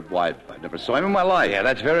 I never saw him in my life. Yeah,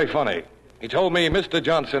 that's very funny. He told me Mr.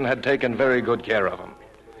 Johnson had taken very good care of him.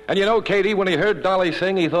 And you know, Katie, when he heard Dolly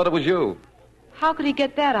sing, he thought it was you. How could he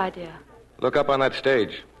get that idea? Look up on that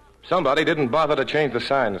stage. Somebody didn't bother to change the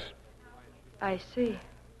signs. I see.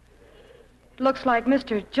 Looks like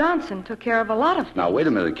Mr. Johnson took care of a lot of things. Now, wait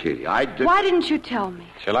a minute, Katie. Why didn't you tell me?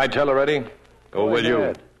 Shall I tell her, Eddie? Or will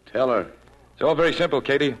you? Tell her. It's all very simple,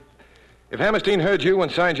 Katie. If Hammerstein heard you and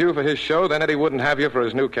signed you for his show, then Eddie wouldn't have you for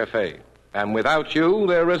his new cafe. And without you,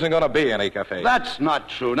 there isn't going to be any cafe. That's not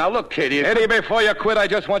true. Now, look, Katie... Eddie, before you quit, I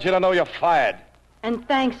just want you to know you're fired. And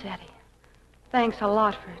thanks, Eddie. Thanks a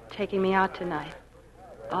lot for taking me out tonight.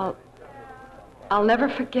 I'll never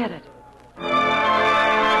forget it.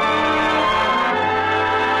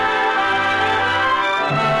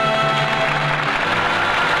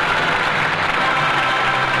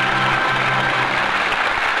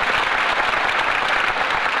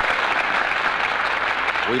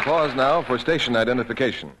 We pause now for station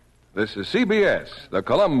identification. This is CBS, the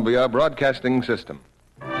Columbia Broadcasting System.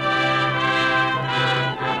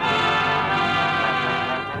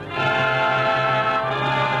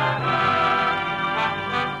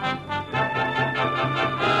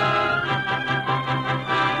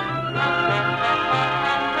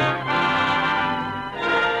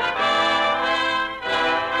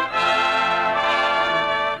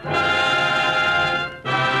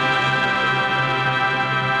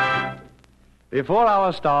 Before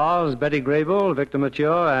our stars, Betty Grable, Victor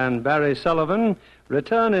Mature, and Barry Sullivan,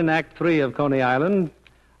 return in Act 3 of Coney Island,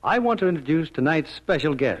 I want to introduce tonight's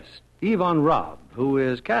special guest, Yvonne Robb, who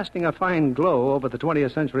is casting a fine glow over the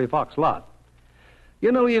 20th Century Fox lot.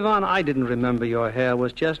 You know, Yvonne, I didn't remember your hair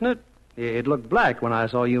was chestnut. It looked black when I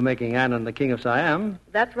saw you making Anne and the King of Siam.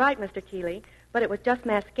 That's right, Mr. Keeley, but it was just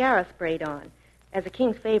mascara sprayed on. As a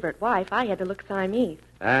king's favorite wife, I had to look Siamese.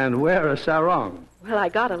 And wear a sarong. Well, I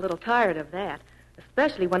got a little tired of that,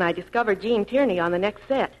 especially when I discovered Gene Tierney on the next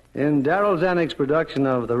set. In Darryl Zanuck's production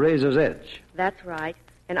of The Razor's Edge. That's right,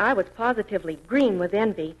 and I was positively green with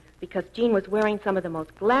envy because Gene was wearing some of the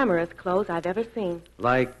most glamorous clothes I've ever seen.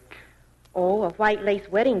 Like? Oh, a white lace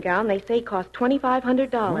wedding gown they say cost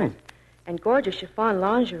 $2,500, and gorgeous chiffon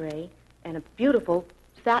lingerie, and a beautiful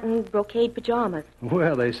satin brocade pajamas.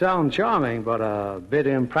 Well, they sound charming, but a bit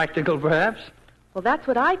impractical, perhaps? Well, that's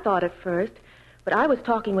what I thought at first, but I was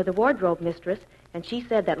talking with the wardrobe mistress, and she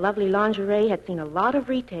said that lovely lingerie had seen a lot of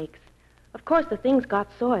retakes. Of course, the things got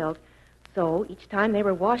soiled, so each time they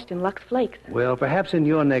were washed in Lux Flakes. Well, perhaps in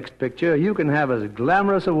your next picture, you can have as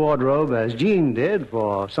glamorous a wardrobe as Jean did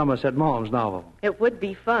for Somerset Maugham's novel. It would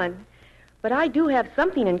be fun. But I do have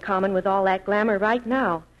something in common with all that glamour right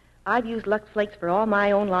now. I've used Lux Flakes for all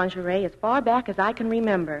my own lingerie as far back as I can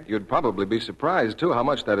remember. You'd probably be surprised, too, how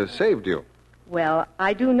much that has saved you. Well,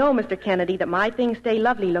 I do know, Mr. Kennedy, that my things stay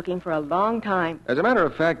lovely looking for a long time. As a matter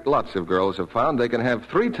of fact, lots of girls have found they can have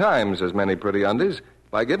 3 times as many pretty undies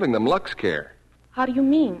by giving them Lux Care. How do you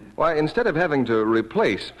mean? Why, instead of having to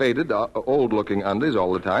replace faded, old-looking undies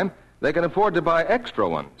all the time, they can afford to buy extra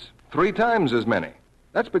ones, 3 times as many.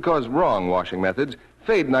 That's because wrong washing methods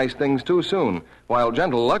fade nice things too soon, while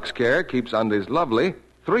gentle Lux Care keeps undies lovely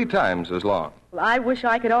 3 times as long. Well, I wish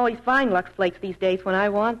I could always find Lux Flakes these days when I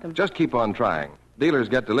want them. Just keep on trying. Dealers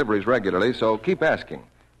get deliveries regularly, so keep asking.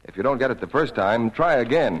 If you don't get it the first time, try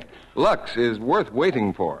again. Lux is worth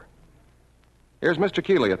waiting for. Here's Mr.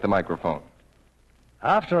 Keeley at the microphone.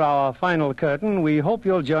 After our final curtain, we hope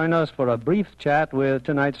you'll join us for a brief chat with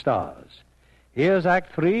tonight's stars. Here's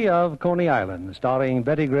Act 3 of Coney Island, starring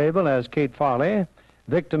Betty Grable as Kate Farley,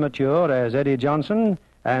 Victor Mature as Eddie Johnson,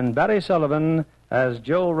 and Barry Sullivan as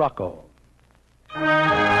Joe Rocco.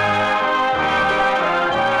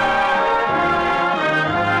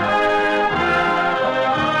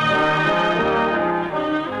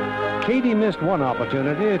 Katie missed one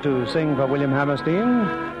opportunity to sing for William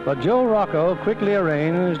Hammerstein, but Joe Rocco quickly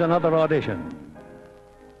arranged another audition.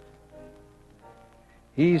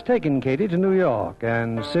 He's taken Katie to New York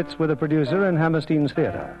and sits with a producer in Hammerstein's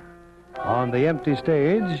theater. On the empty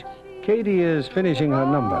stage, Katie is finishing her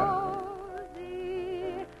number.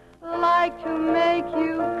 Like to make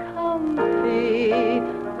you comfy,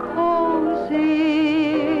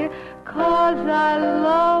 cozy, 'cause I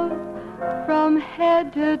love from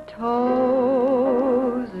head to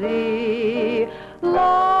toe thee,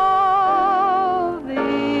 love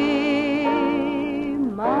thee,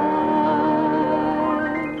 mine.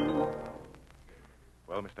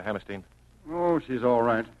 Well, Mr. Hammerstein? Oh, she's all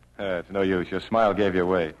right. It's no use. Your smile gave you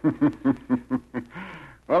away.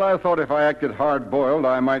 Well, I thought if I acted hard-boiled,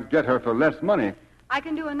 I might get her for less money. I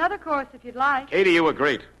can do another course if you'd like. Katie, you were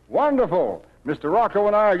great. Wonderful. Mr. Rocco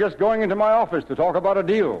and I are just going into my office to talk about a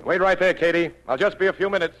deal. Wait right there, Katie. I'll just be a few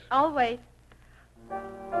minutes. I'll wait.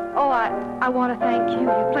 Oh, I want to thank you.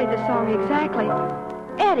 You played the song exactly.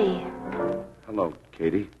 Eddie, Hello,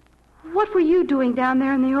 Katie. what were you doing down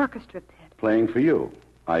there in the orchestra pit? Playing for you.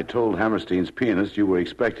 I told Hammerstein's pianist you were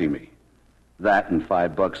expecting me. That and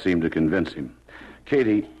 $5 seemed to convince him.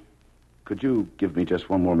 Katie, could you give me just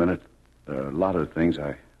one more minute? There are a lot of things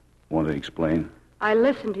I want to explain. I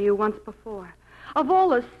listened to you once before. Of all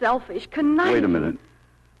the selfish, conniving... Wait a minute.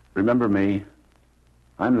 Remember me?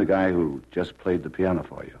 I'm the guy who just played the piano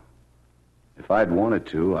for you. If I'd wanted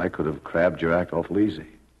to, I could have crabbed your act awful easy.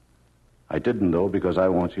 I didn't, though, because I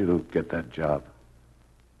want you to get that job.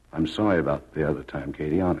 I'm sorry about the other time,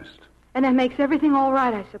 Katie, honest. And that makes everything all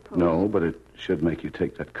right, I suppose. No, but it should make you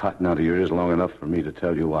take that cotton out of your ears long enough for me to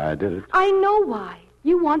tell you why I did it. I know why.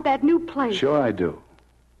 You want that new place. Sure I do.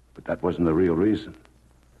 But that wasn't the real reason.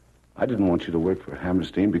 I didn't want you to work for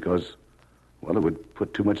Hammerstein because, well, it would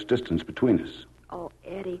put too much distance between us. Oh,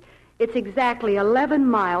 Eddie, it's exactly 11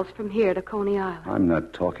 miles from here to Coney Island. I'm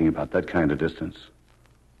not talking about that kind of distance.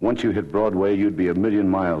 Once you hit Broadway, you'd be 1,000,000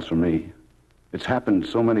 miles from me. It's happened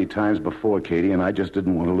so many times before, Katie, and I just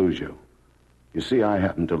didn't want to lose you. You see, I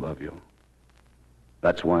happen to love you.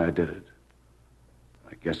 That's why I did it.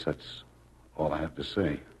 I guess that's all I have to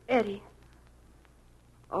say. Eddie.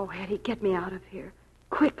 Oh, Eddie, get me out of here.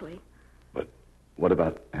 Quickly. But what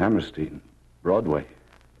about Hammerstein, Broadway?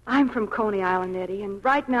 I'm from Coney Island, Eddie, and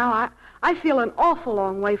right now I feel an awful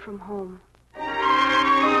long way from home.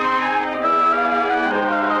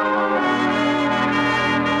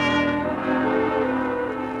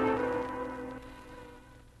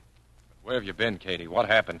 Where have you been, Katie? What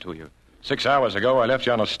happened to you? 6 hours ago, I left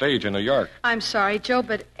you on a stage in New York. I'm sorry, Joe,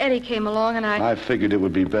 but Eddie came along and I figured it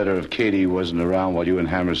would be better if Katie wasn't around while you and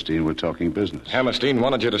Hammerstein were talking business. Hammerstein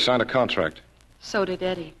wanted you to sign a contract. So did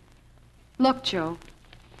Eddie. Look, Joe.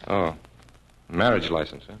 Oh, marriage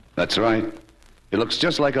license, huh? That's right. It looks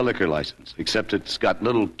just like a liquor license, except it's got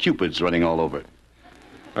little cupids running all over it.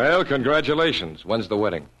 Well, congratulations. When's the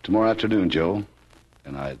wedding? Tomorrow afternoon, Joe.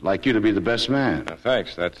 And I'd like you to be the best man.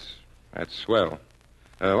 Thanks. That's swell.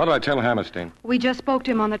 What did I tell Hammerstein? We just spoke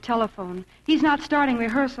to him on the telephone. He's not starting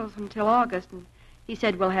rehearsals until August, and he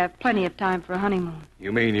said we'll have plenty of time for a honeymoon.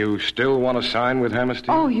 You mean you still want to sign with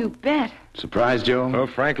Hammerstein? Oh, you bet. Surprised, Joe? Oh,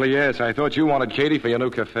 frankly, yes. I thought you wanted Katie for your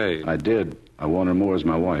new cafe. I did. I want her more as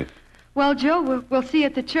my wife. Well, Joe, we'll see you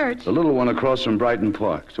at the church. The little one across from Brighton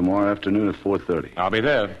Park, tomorrow afternoon at 4:30. I'll be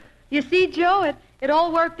there. You see, Joe, it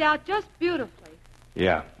all worked out just beautifully.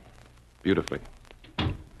 Yeah, beautifully.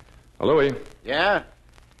 Oh, Louis. Yeah?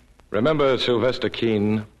 Remember Sylvester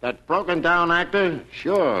Keene? That broken-down actor?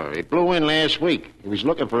 Sure. He blew in last week. He was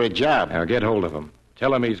looking for a job. Now, get hold of him.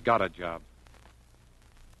 Tell him he's got a job.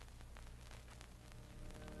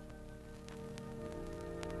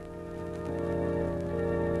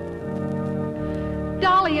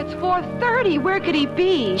 Dolly, it's 4:30. Where could he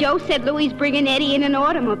be? Joe said Louie's bringing Eddie in an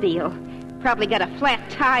automobile. Probably got a flat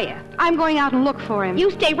tire. I'm going out and look for him. You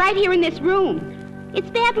stay right here in this room. It's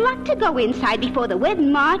bad luck to go inside before the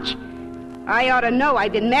wedding march. I ought to know.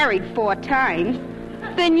 I've been married 4 times.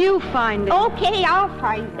 Then you find it. Okay, I'll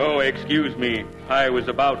find it. Oh, excuse me. I was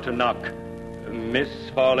about to knock. Miss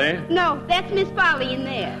Farley? No, that's Miss Farley in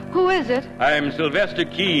there. Who is it? I'm Sylvester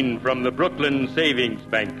Keene from the Brooklyn Savings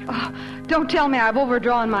Bank. Oh, don't tell me I've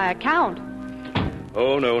overdrawn my account.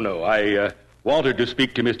 Oh, no. I wanted to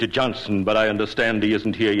speak to Mr. Johnson, but I understand he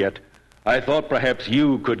isn't here yet. I thought perhaps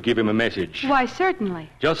you could give him a message. Why, certainly.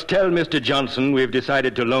 Just tell Mr. Johnson we've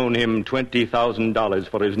decided to loan him $20,000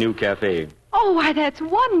 for his new cafe. Oh, why, that's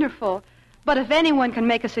wonderful. But if anyone can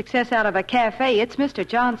make a success out of a cafe, it's Mr.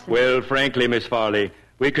 Johnson. Well, frankly, Miss Farley,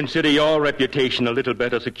 we consider your reputation a little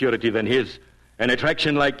better security than his. An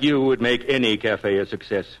attraction like you would make any cafe a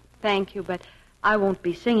success. Thank you, but I won't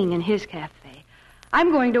be singing in his cafe.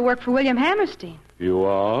 I'm going to work for William Hammerstein. You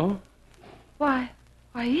are? Why,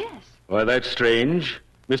 yes. Why, that's strange.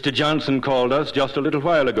 Mr. Johnson called us just a little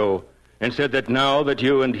while ago and said that now that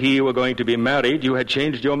you and he were going to be married, you had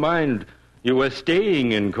changed your mind. You were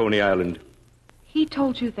staying in Coney Island. He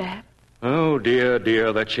told you that? Oh, dear,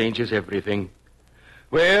 that changes everything.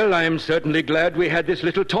 Well, I'm certainly glad we had this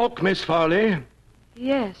little talk, Miss Farley.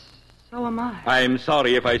 Yes, so am I. I'm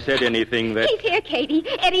sorry if I said anything that... He's here, Katie.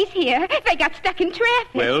 Eddie's here. They got stuck in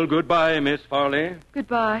traffic. Well, goodbye, Miss Farley.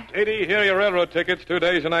 Goodbye. Katie, here are your railroad tickets. 2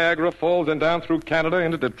 days in Niagara Falls and down through Canada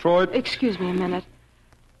into Detroit. Excuse me a minute.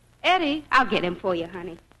 Eddie. I'll get him for you,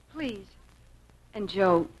 honey. Please. And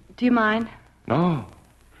Joe, do you mind? No.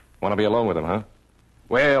 Want to be alone with him, huh?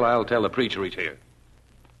 Well, I'll tell the preacher he's here.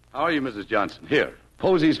 How are you, Mrs. Johnson? Here.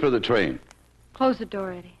 Posies for the train. Close the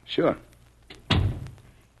door, Eddie. Sure.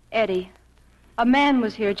 Eddie, a man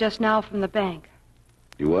was here just now from the bank.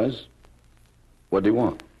 He was? What did he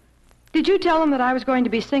want? Did you tell him that I was going to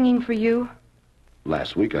be singing for you?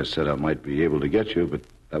 Last week I said I might be able to get you, but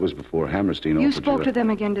that was before Hammerstein offered you... You spoke to them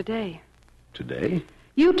again today. Today?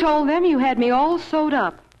 You told them you had me all sewed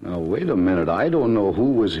up. Now, wait a minute. I don't know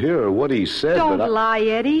who was here or what he said, Don't lie,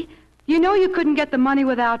 Eddie. You know you couldn't get the money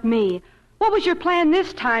without me. What was your plan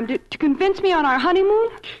this time? To convince me on our honeymoon?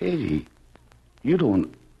 Katie, you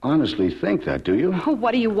don't honestly think that, do you? Oh,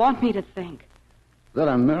 what do you want me to think? That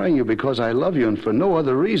I'm marrying you because I love you and for no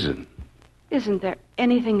other reason. Isn't there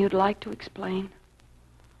anything you'd like to explain?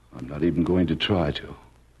 I'm not even going to try to.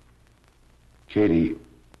 Katie,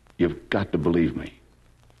 you've got to believe me.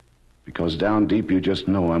 Because down deep you just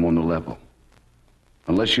know I'm on the level.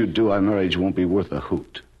 Unless you do, our marriage won't be worth a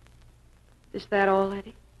hoot. Is that all,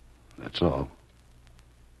 Eddie? That's all.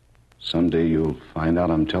 Someday you'll find out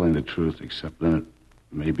I'm telling the truth, except then it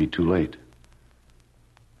may be too late.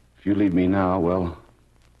 If you leave me now, well,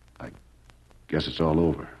 I guess it's all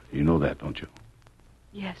over. You know that, don't you?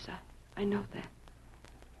 Yes, I know that.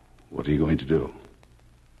 What are you going to do?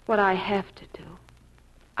 What I have to do.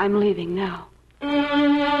 I'm leaving now.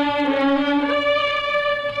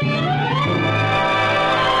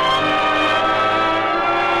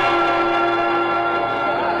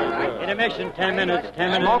 Intermission, 10 minutes,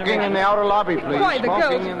 10 minutes. Smoking in the outer lobby, please. Why, the Smoking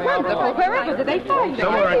girls, in the outer wonderful. lobby. Wherever did they find them?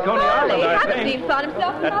 Somewhere in Coney Island, I Haven't think. Steve thought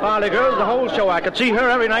himself That Farley girl's the whole show. I could see her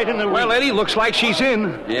every night in the week. Well, Eddie, looks like she's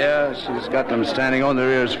in. Yeah, she's got them standing on their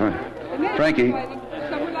ears for... Frankie,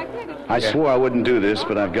 I swore I wouldn't do this,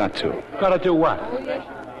 but I've got to. Gotta do what?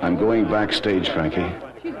 I'm going backstage, Frankie.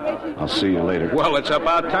 I'll see you later. Well, it's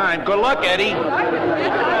about time. Good luck, Eddie.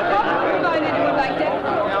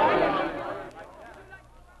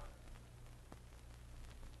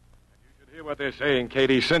 What they're saying,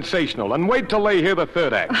 Katie, sensational. And wait till they hear the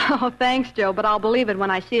third act. Oh, thanks, Joe, but I'll believe it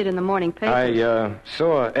when I see it in the morning paper. I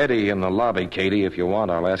saw Eddie in the lobby, Katie. If you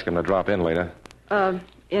want, I'll ask him to drop in later.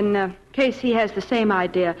 In case he has the same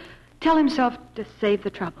idea, tell himself to save the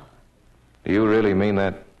trouble. Do you really mean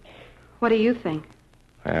that? What do you think?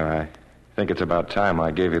 Well, I think it's about time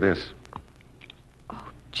I gave you this.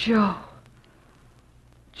 Joe.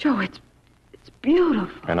 Joe, it's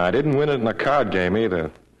beautiful. And I didn't win it in a card game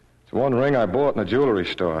either. It's one ring I bought in a jewelry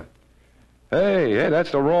store. Hey,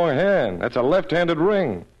 that's the wrong hand. That's a left-handed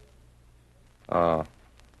ring. Oh.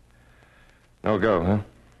 No go, huh?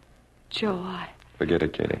 Joe, Forget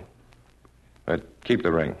it, Katie. But keep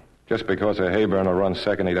the ring. Just because a hayburner runs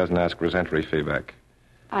second, he doesn't ask for his entry fee back.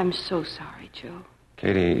 I'm so sorry, Joe.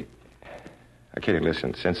 Katie,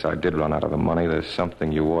 listen, since I did run out of the money, there's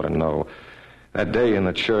something you ought to know. That day in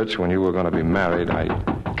the church when you were going to be married,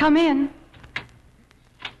 Come in.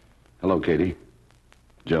 Hello, Katie.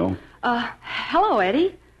 Joe? Hello,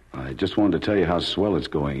 Eddie. I just wanted to tell you how swell it's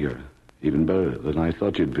going. You're even better than I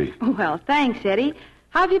thought you'd be. Well, thanks, Eddie.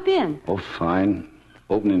 How have you been? Oh, fine.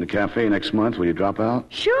 Opening the cafe next month. Will you drop out?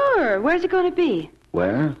 Sure. Where's it going to be?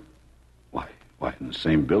 Where? Why, in the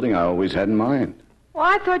same building I always had in mind. Well,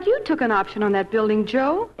 I thought you took an option on that building,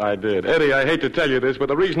 Joe. I did. Eddie, I hate to tell you this, but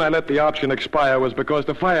the reason I let the option expire was because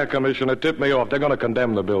the fire commissioner tipped me off. They're going to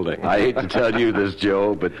condemn the building. I hate to tell you this,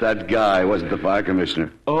 Joe, but that guy wasn't the fire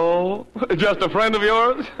commissioner. Oh? Just a friend of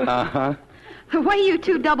yours? Uh-huh. The way you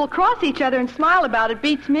two double-cross each other and smile about it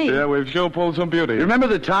beats me. Yeah, we've sure pulled some beauty. You remember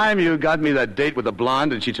the time you got me that date with the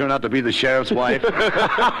blonde and she turned out to be the sheriff's wife? It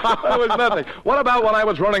was nothing. What about when I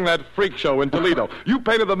was running that freak show in Toledo? You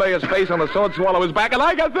painted the mayor's face on the sword swallow's back, and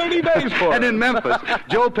I got 30 days for it. And in Memphis,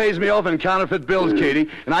 Joe pays me off in counterfeit bills, Katie,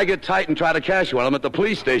 and I get tight and try to cash one. I'm at the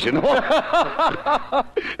police station. And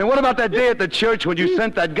what about that day at the church when you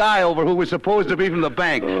sent that guy over who was supposed to be from the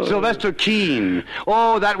bank, Sylvester Keene?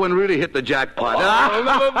 Oh, that one really hit the jackpot. Oh,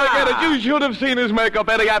 never forget it. You should have seen his makeup,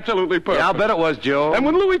 Eddie. Absolutely perfect. Yeah, I'll bet it was, Joe. And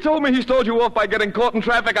when Louis told me he stole you off by getting caught in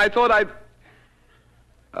traffic, I thought I'd...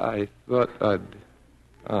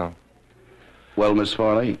 Oh. Well, Miss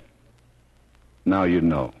Farley, now you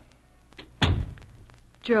know.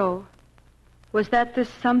 Joe, was that the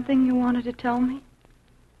something you wanted to tell me?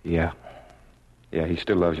 Yeah. Yeah, he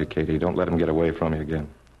still loves you, Katie. Don't let him get away from you again.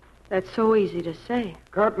 That's so easy to say.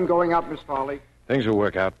 Curtain going up, Miss Farley. Things will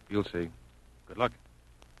work out. You'll see. Good luck.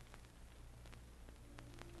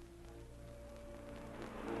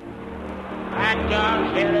 Hot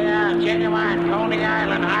dogs, here they are. Genuine Coney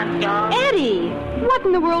Island hot dogs. Eddie, what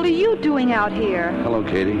in the world are you doing out here? Hello,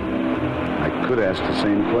 Katie. I could ask the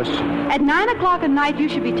same question. At 9 o'clock at night, you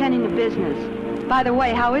should be tending to business. By the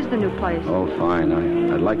way, how is the new place? Oh, fine.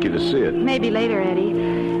 I'd like you to see it. Maybe later,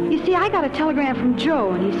 Eddie. You see, I got a telegram from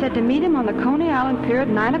Joe, and he said to meet him on the Coney Island Pier at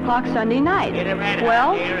 9 o'clock Sunday night.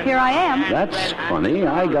 Well, here I am. That's funny.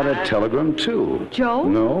 I got a telegram, too. Joe?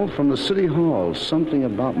 No, from the city hall. Something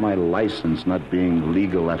about my license not being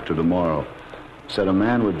legal after tomorrow. Said a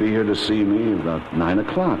man would be here to see me about 9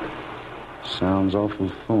 o'clock. Sounds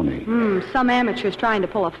awful phony. Some amateur's trying to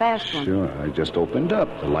pull a fast one. Sure, I just opened up.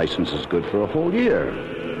 The license is good for a whole year.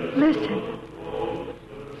 Listen.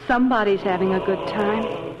 Somebody's having a good time.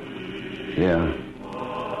 Yeah.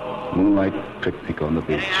 Moonlight picnic on the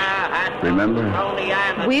beach. Remember?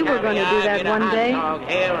 We were going to do that one day.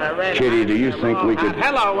 Kitty, do you think we could...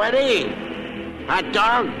 Hello, Eddie. Hot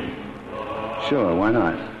dog? Sure, why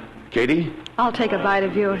not? Katie? I'll take a bite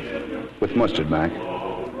of yours. With mustard, Mac.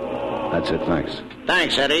 That's it, thanks.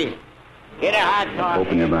 Thanks, Eddie. Get a hot dog.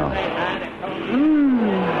 Open your mouth.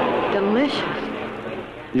 Mmm, delicious.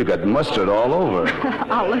 You got mustard all over.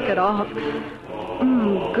 I'll lick it off.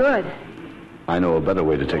 Mmm, good. I know a better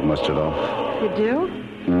way to take mustard off. You do?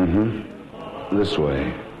 Mm-hmm. This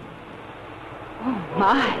way. Oh,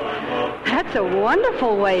 my. That's a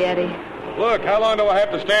wonderful way, Eddie. Look, how long do I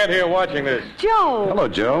have to stand here watching this? Joe! Hello,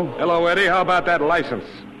 Joe. Hello, Eddie. How about that license?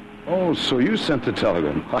 Oh, so you sent the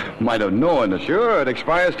telegram. I might have known it. Sure, it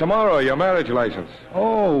expires tomorrow, your marriage license.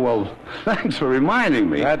 Oh, well, thanks for reminding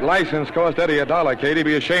me. That license cost Eddie $1, Katie.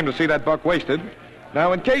 Be ashamed to see that buck wasted.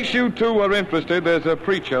 Now, in case you two are interested, there's a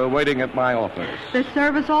preacher waiting at my office. The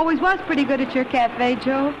service always was pretty good at your cafe,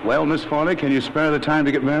 Joe. Well, Miss Farley, can you spare the time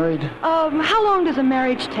to get married? How long does a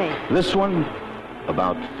marriage take? This one?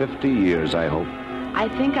 About 50 years, I hope. I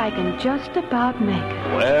think I can just about make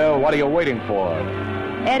it. Well, what are you waiting for?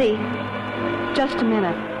 Eddie, just a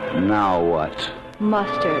minute. Now what?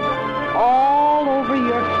 Mustard. All over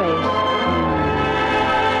your face.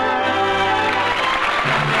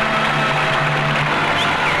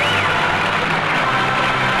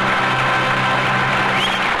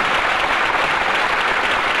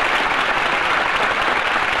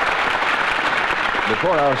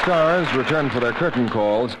 Before our stars return for their curtain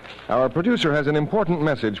calls, our producer has an important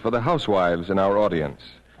message for the housewives in our audience.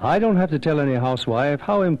 I don't have to tell any housewife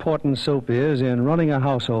how important soap is in running a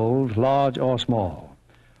household, large or small,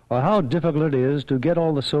 or how difficult it is to get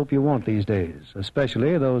all the soap you want these days,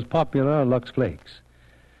 especially those popular Lux Flakes.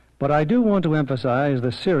 But I do want to emphasize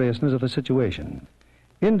the seriousness of the situation.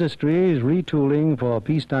 Industries retooling for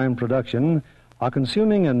peacetime production are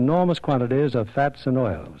consuming enormous quantities of fats and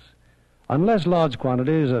oils. Unless large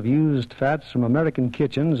quantities of used fats from American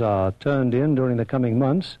kitchens are turned in during the coming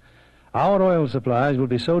months, our oil supplies will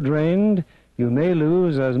be so drained you may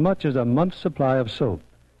lose as much as a month's supply of soap,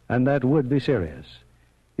 and that would be serious.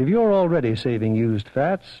 If you're already saving used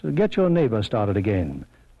fats, get your neighbor started again.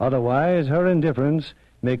 Otherwise, her indifference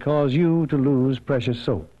may cause you to lose precious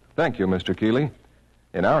soap. Thank you, Mr. Keeley.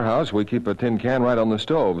 In our house, we keep a tin can right on the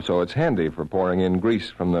stove, so it's handy for pouring in grease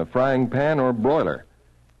from the frying pan or broiler.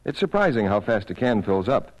 It's surprising how fast a can fills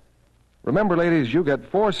up. Remember, ladies, you get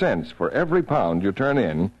 4 cents for every pound you turn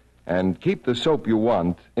in, and keep the soap you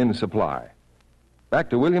want in supply. Back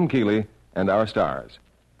to William Keeley and our stars.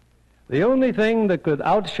 The only thing that could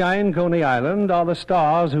outshine Coney Island are the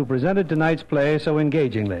stars who presented tonight's play so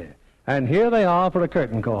engagingly. And here they are for a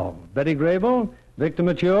curtain call. Betty Grable, Victor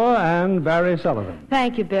Mature, and Barry Sullivan.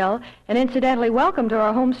 Thank you, Bill. And incidentally, welcome to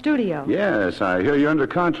our home studio. Yes, I hear you're under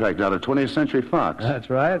contract out of 20th Century Fox. That's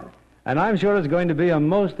right. And I'm sure it's going to be a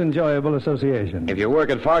most enjoyable association. If you work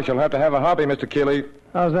at Fox, you'll have to have a hobby, Mr. Keeley.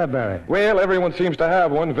 How's that, Barry? Well, everyone seems to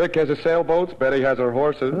have one. Vic has his sailboats. Betty has her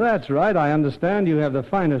horses. That's right. I understand you have the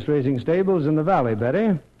finest racing stables in the valley,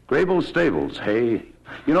 Betty. Grable Stables, hey.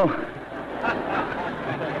 You know...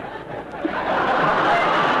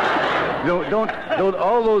 Don't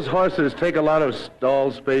all those horses take a lot of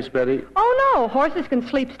stall space, Betty? Oh, no. Horses can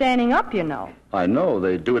sleep standing up, you know. I know.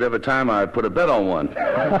 They do it every time I put a bet on one.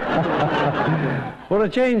 For a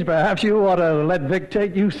change, perhaps you ought to let Vic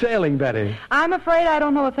take you sailing, Betty. I'm afraid I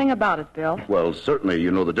don't know a thing about it, Bill. Well, certainly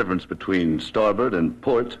you know the difference between starboard and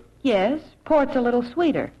port. Yes, port's a little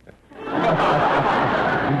sweeter. You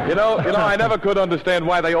know, I never could understand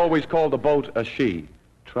why they always call the boat a she.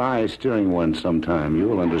 Try steering one sometime.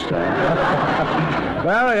 You'll understand.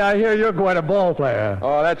 Barry, I hear you're quite a ball player.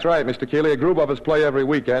 Oh, that's right, Mr. Keeley. A group of us play every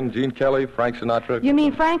weekend. Gene Kelly, Frank Sinatra. You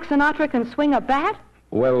mean Frank Sinatra can swing a bat?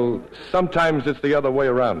 Well, sometimes it's the other way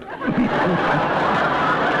around.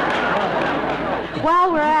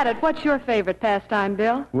 While we're at it, what's your favorite pastime,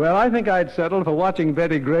 Bill? Well, I think I'd settle for watching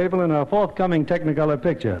Betty Grable in her forthcoming Technicolor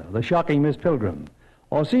picture, The Shocking Miss Pilgrim,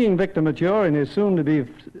 or seeing Victor Mature in his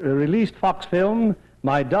soon-to-be-released Fox film,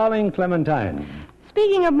 My Darling Clementine.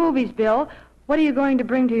 Speaking of movies, Bill, what are you going to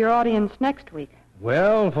bring to your audience next week?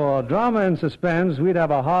 Well, for drama and suspense, we'd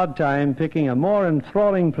have a hard time picking a more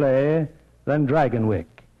enthralling play than Dragonwyck,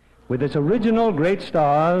 with its original great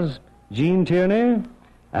stars, Gene Tierney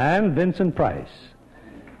and Vincent Price.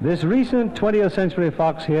 This recent 20th Century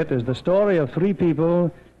Fox hit is the story of 3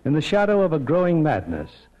 people in the shadow of a growing madness.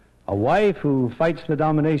 A wife who fights the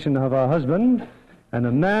domination of her husband, and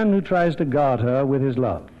a man who tries to guard her with his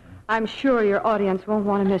love. I'm sure your audience won't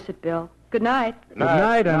want to miss it, Bill. Good night. Good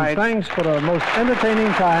night, and thanks for a most entertaining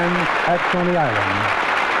time at Coney Island.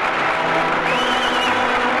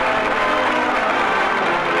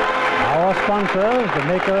 Our sponsors, the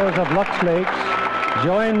makers of Lux Lakes,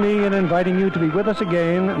 join me in inviting you to be with us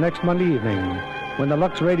again next Monday evening when the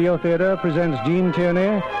Lux Radio Theatre presents Gene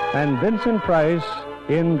Tierney and Vincent Price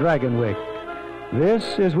in Dragonwyck.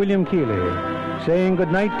 This is William Keighley saying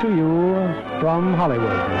good night to you from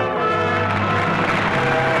Hollywood.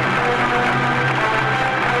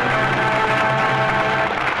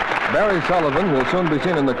 Barry Sullivan will soon be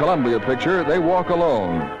seen in the Columbia picture, They Walk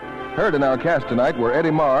Alone. Heard in our cast tonight were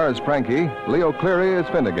Eddie Marr as Frankie, Leo Cleary as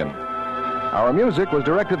Finnegan. Our music was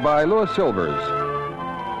directed by Louis Silvers.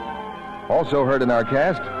 Also heard in our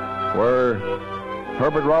cast were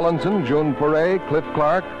Herbert Rollinson, June Foray, Cliff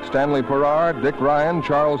Clark, Stanley Farrar, Dick Ryan,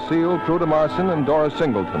 Charles Seal, Truda Marson, and Doris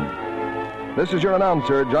Singleton. This is your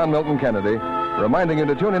announcer, John Milton Kennedy, reminding you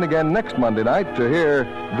to tune in again next Monday night to hear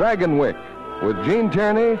Dragonwyck with Gene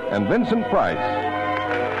Tierney and Vincent Price.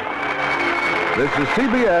 This is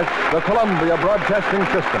CBS, the Columbia Broadcasting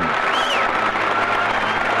System.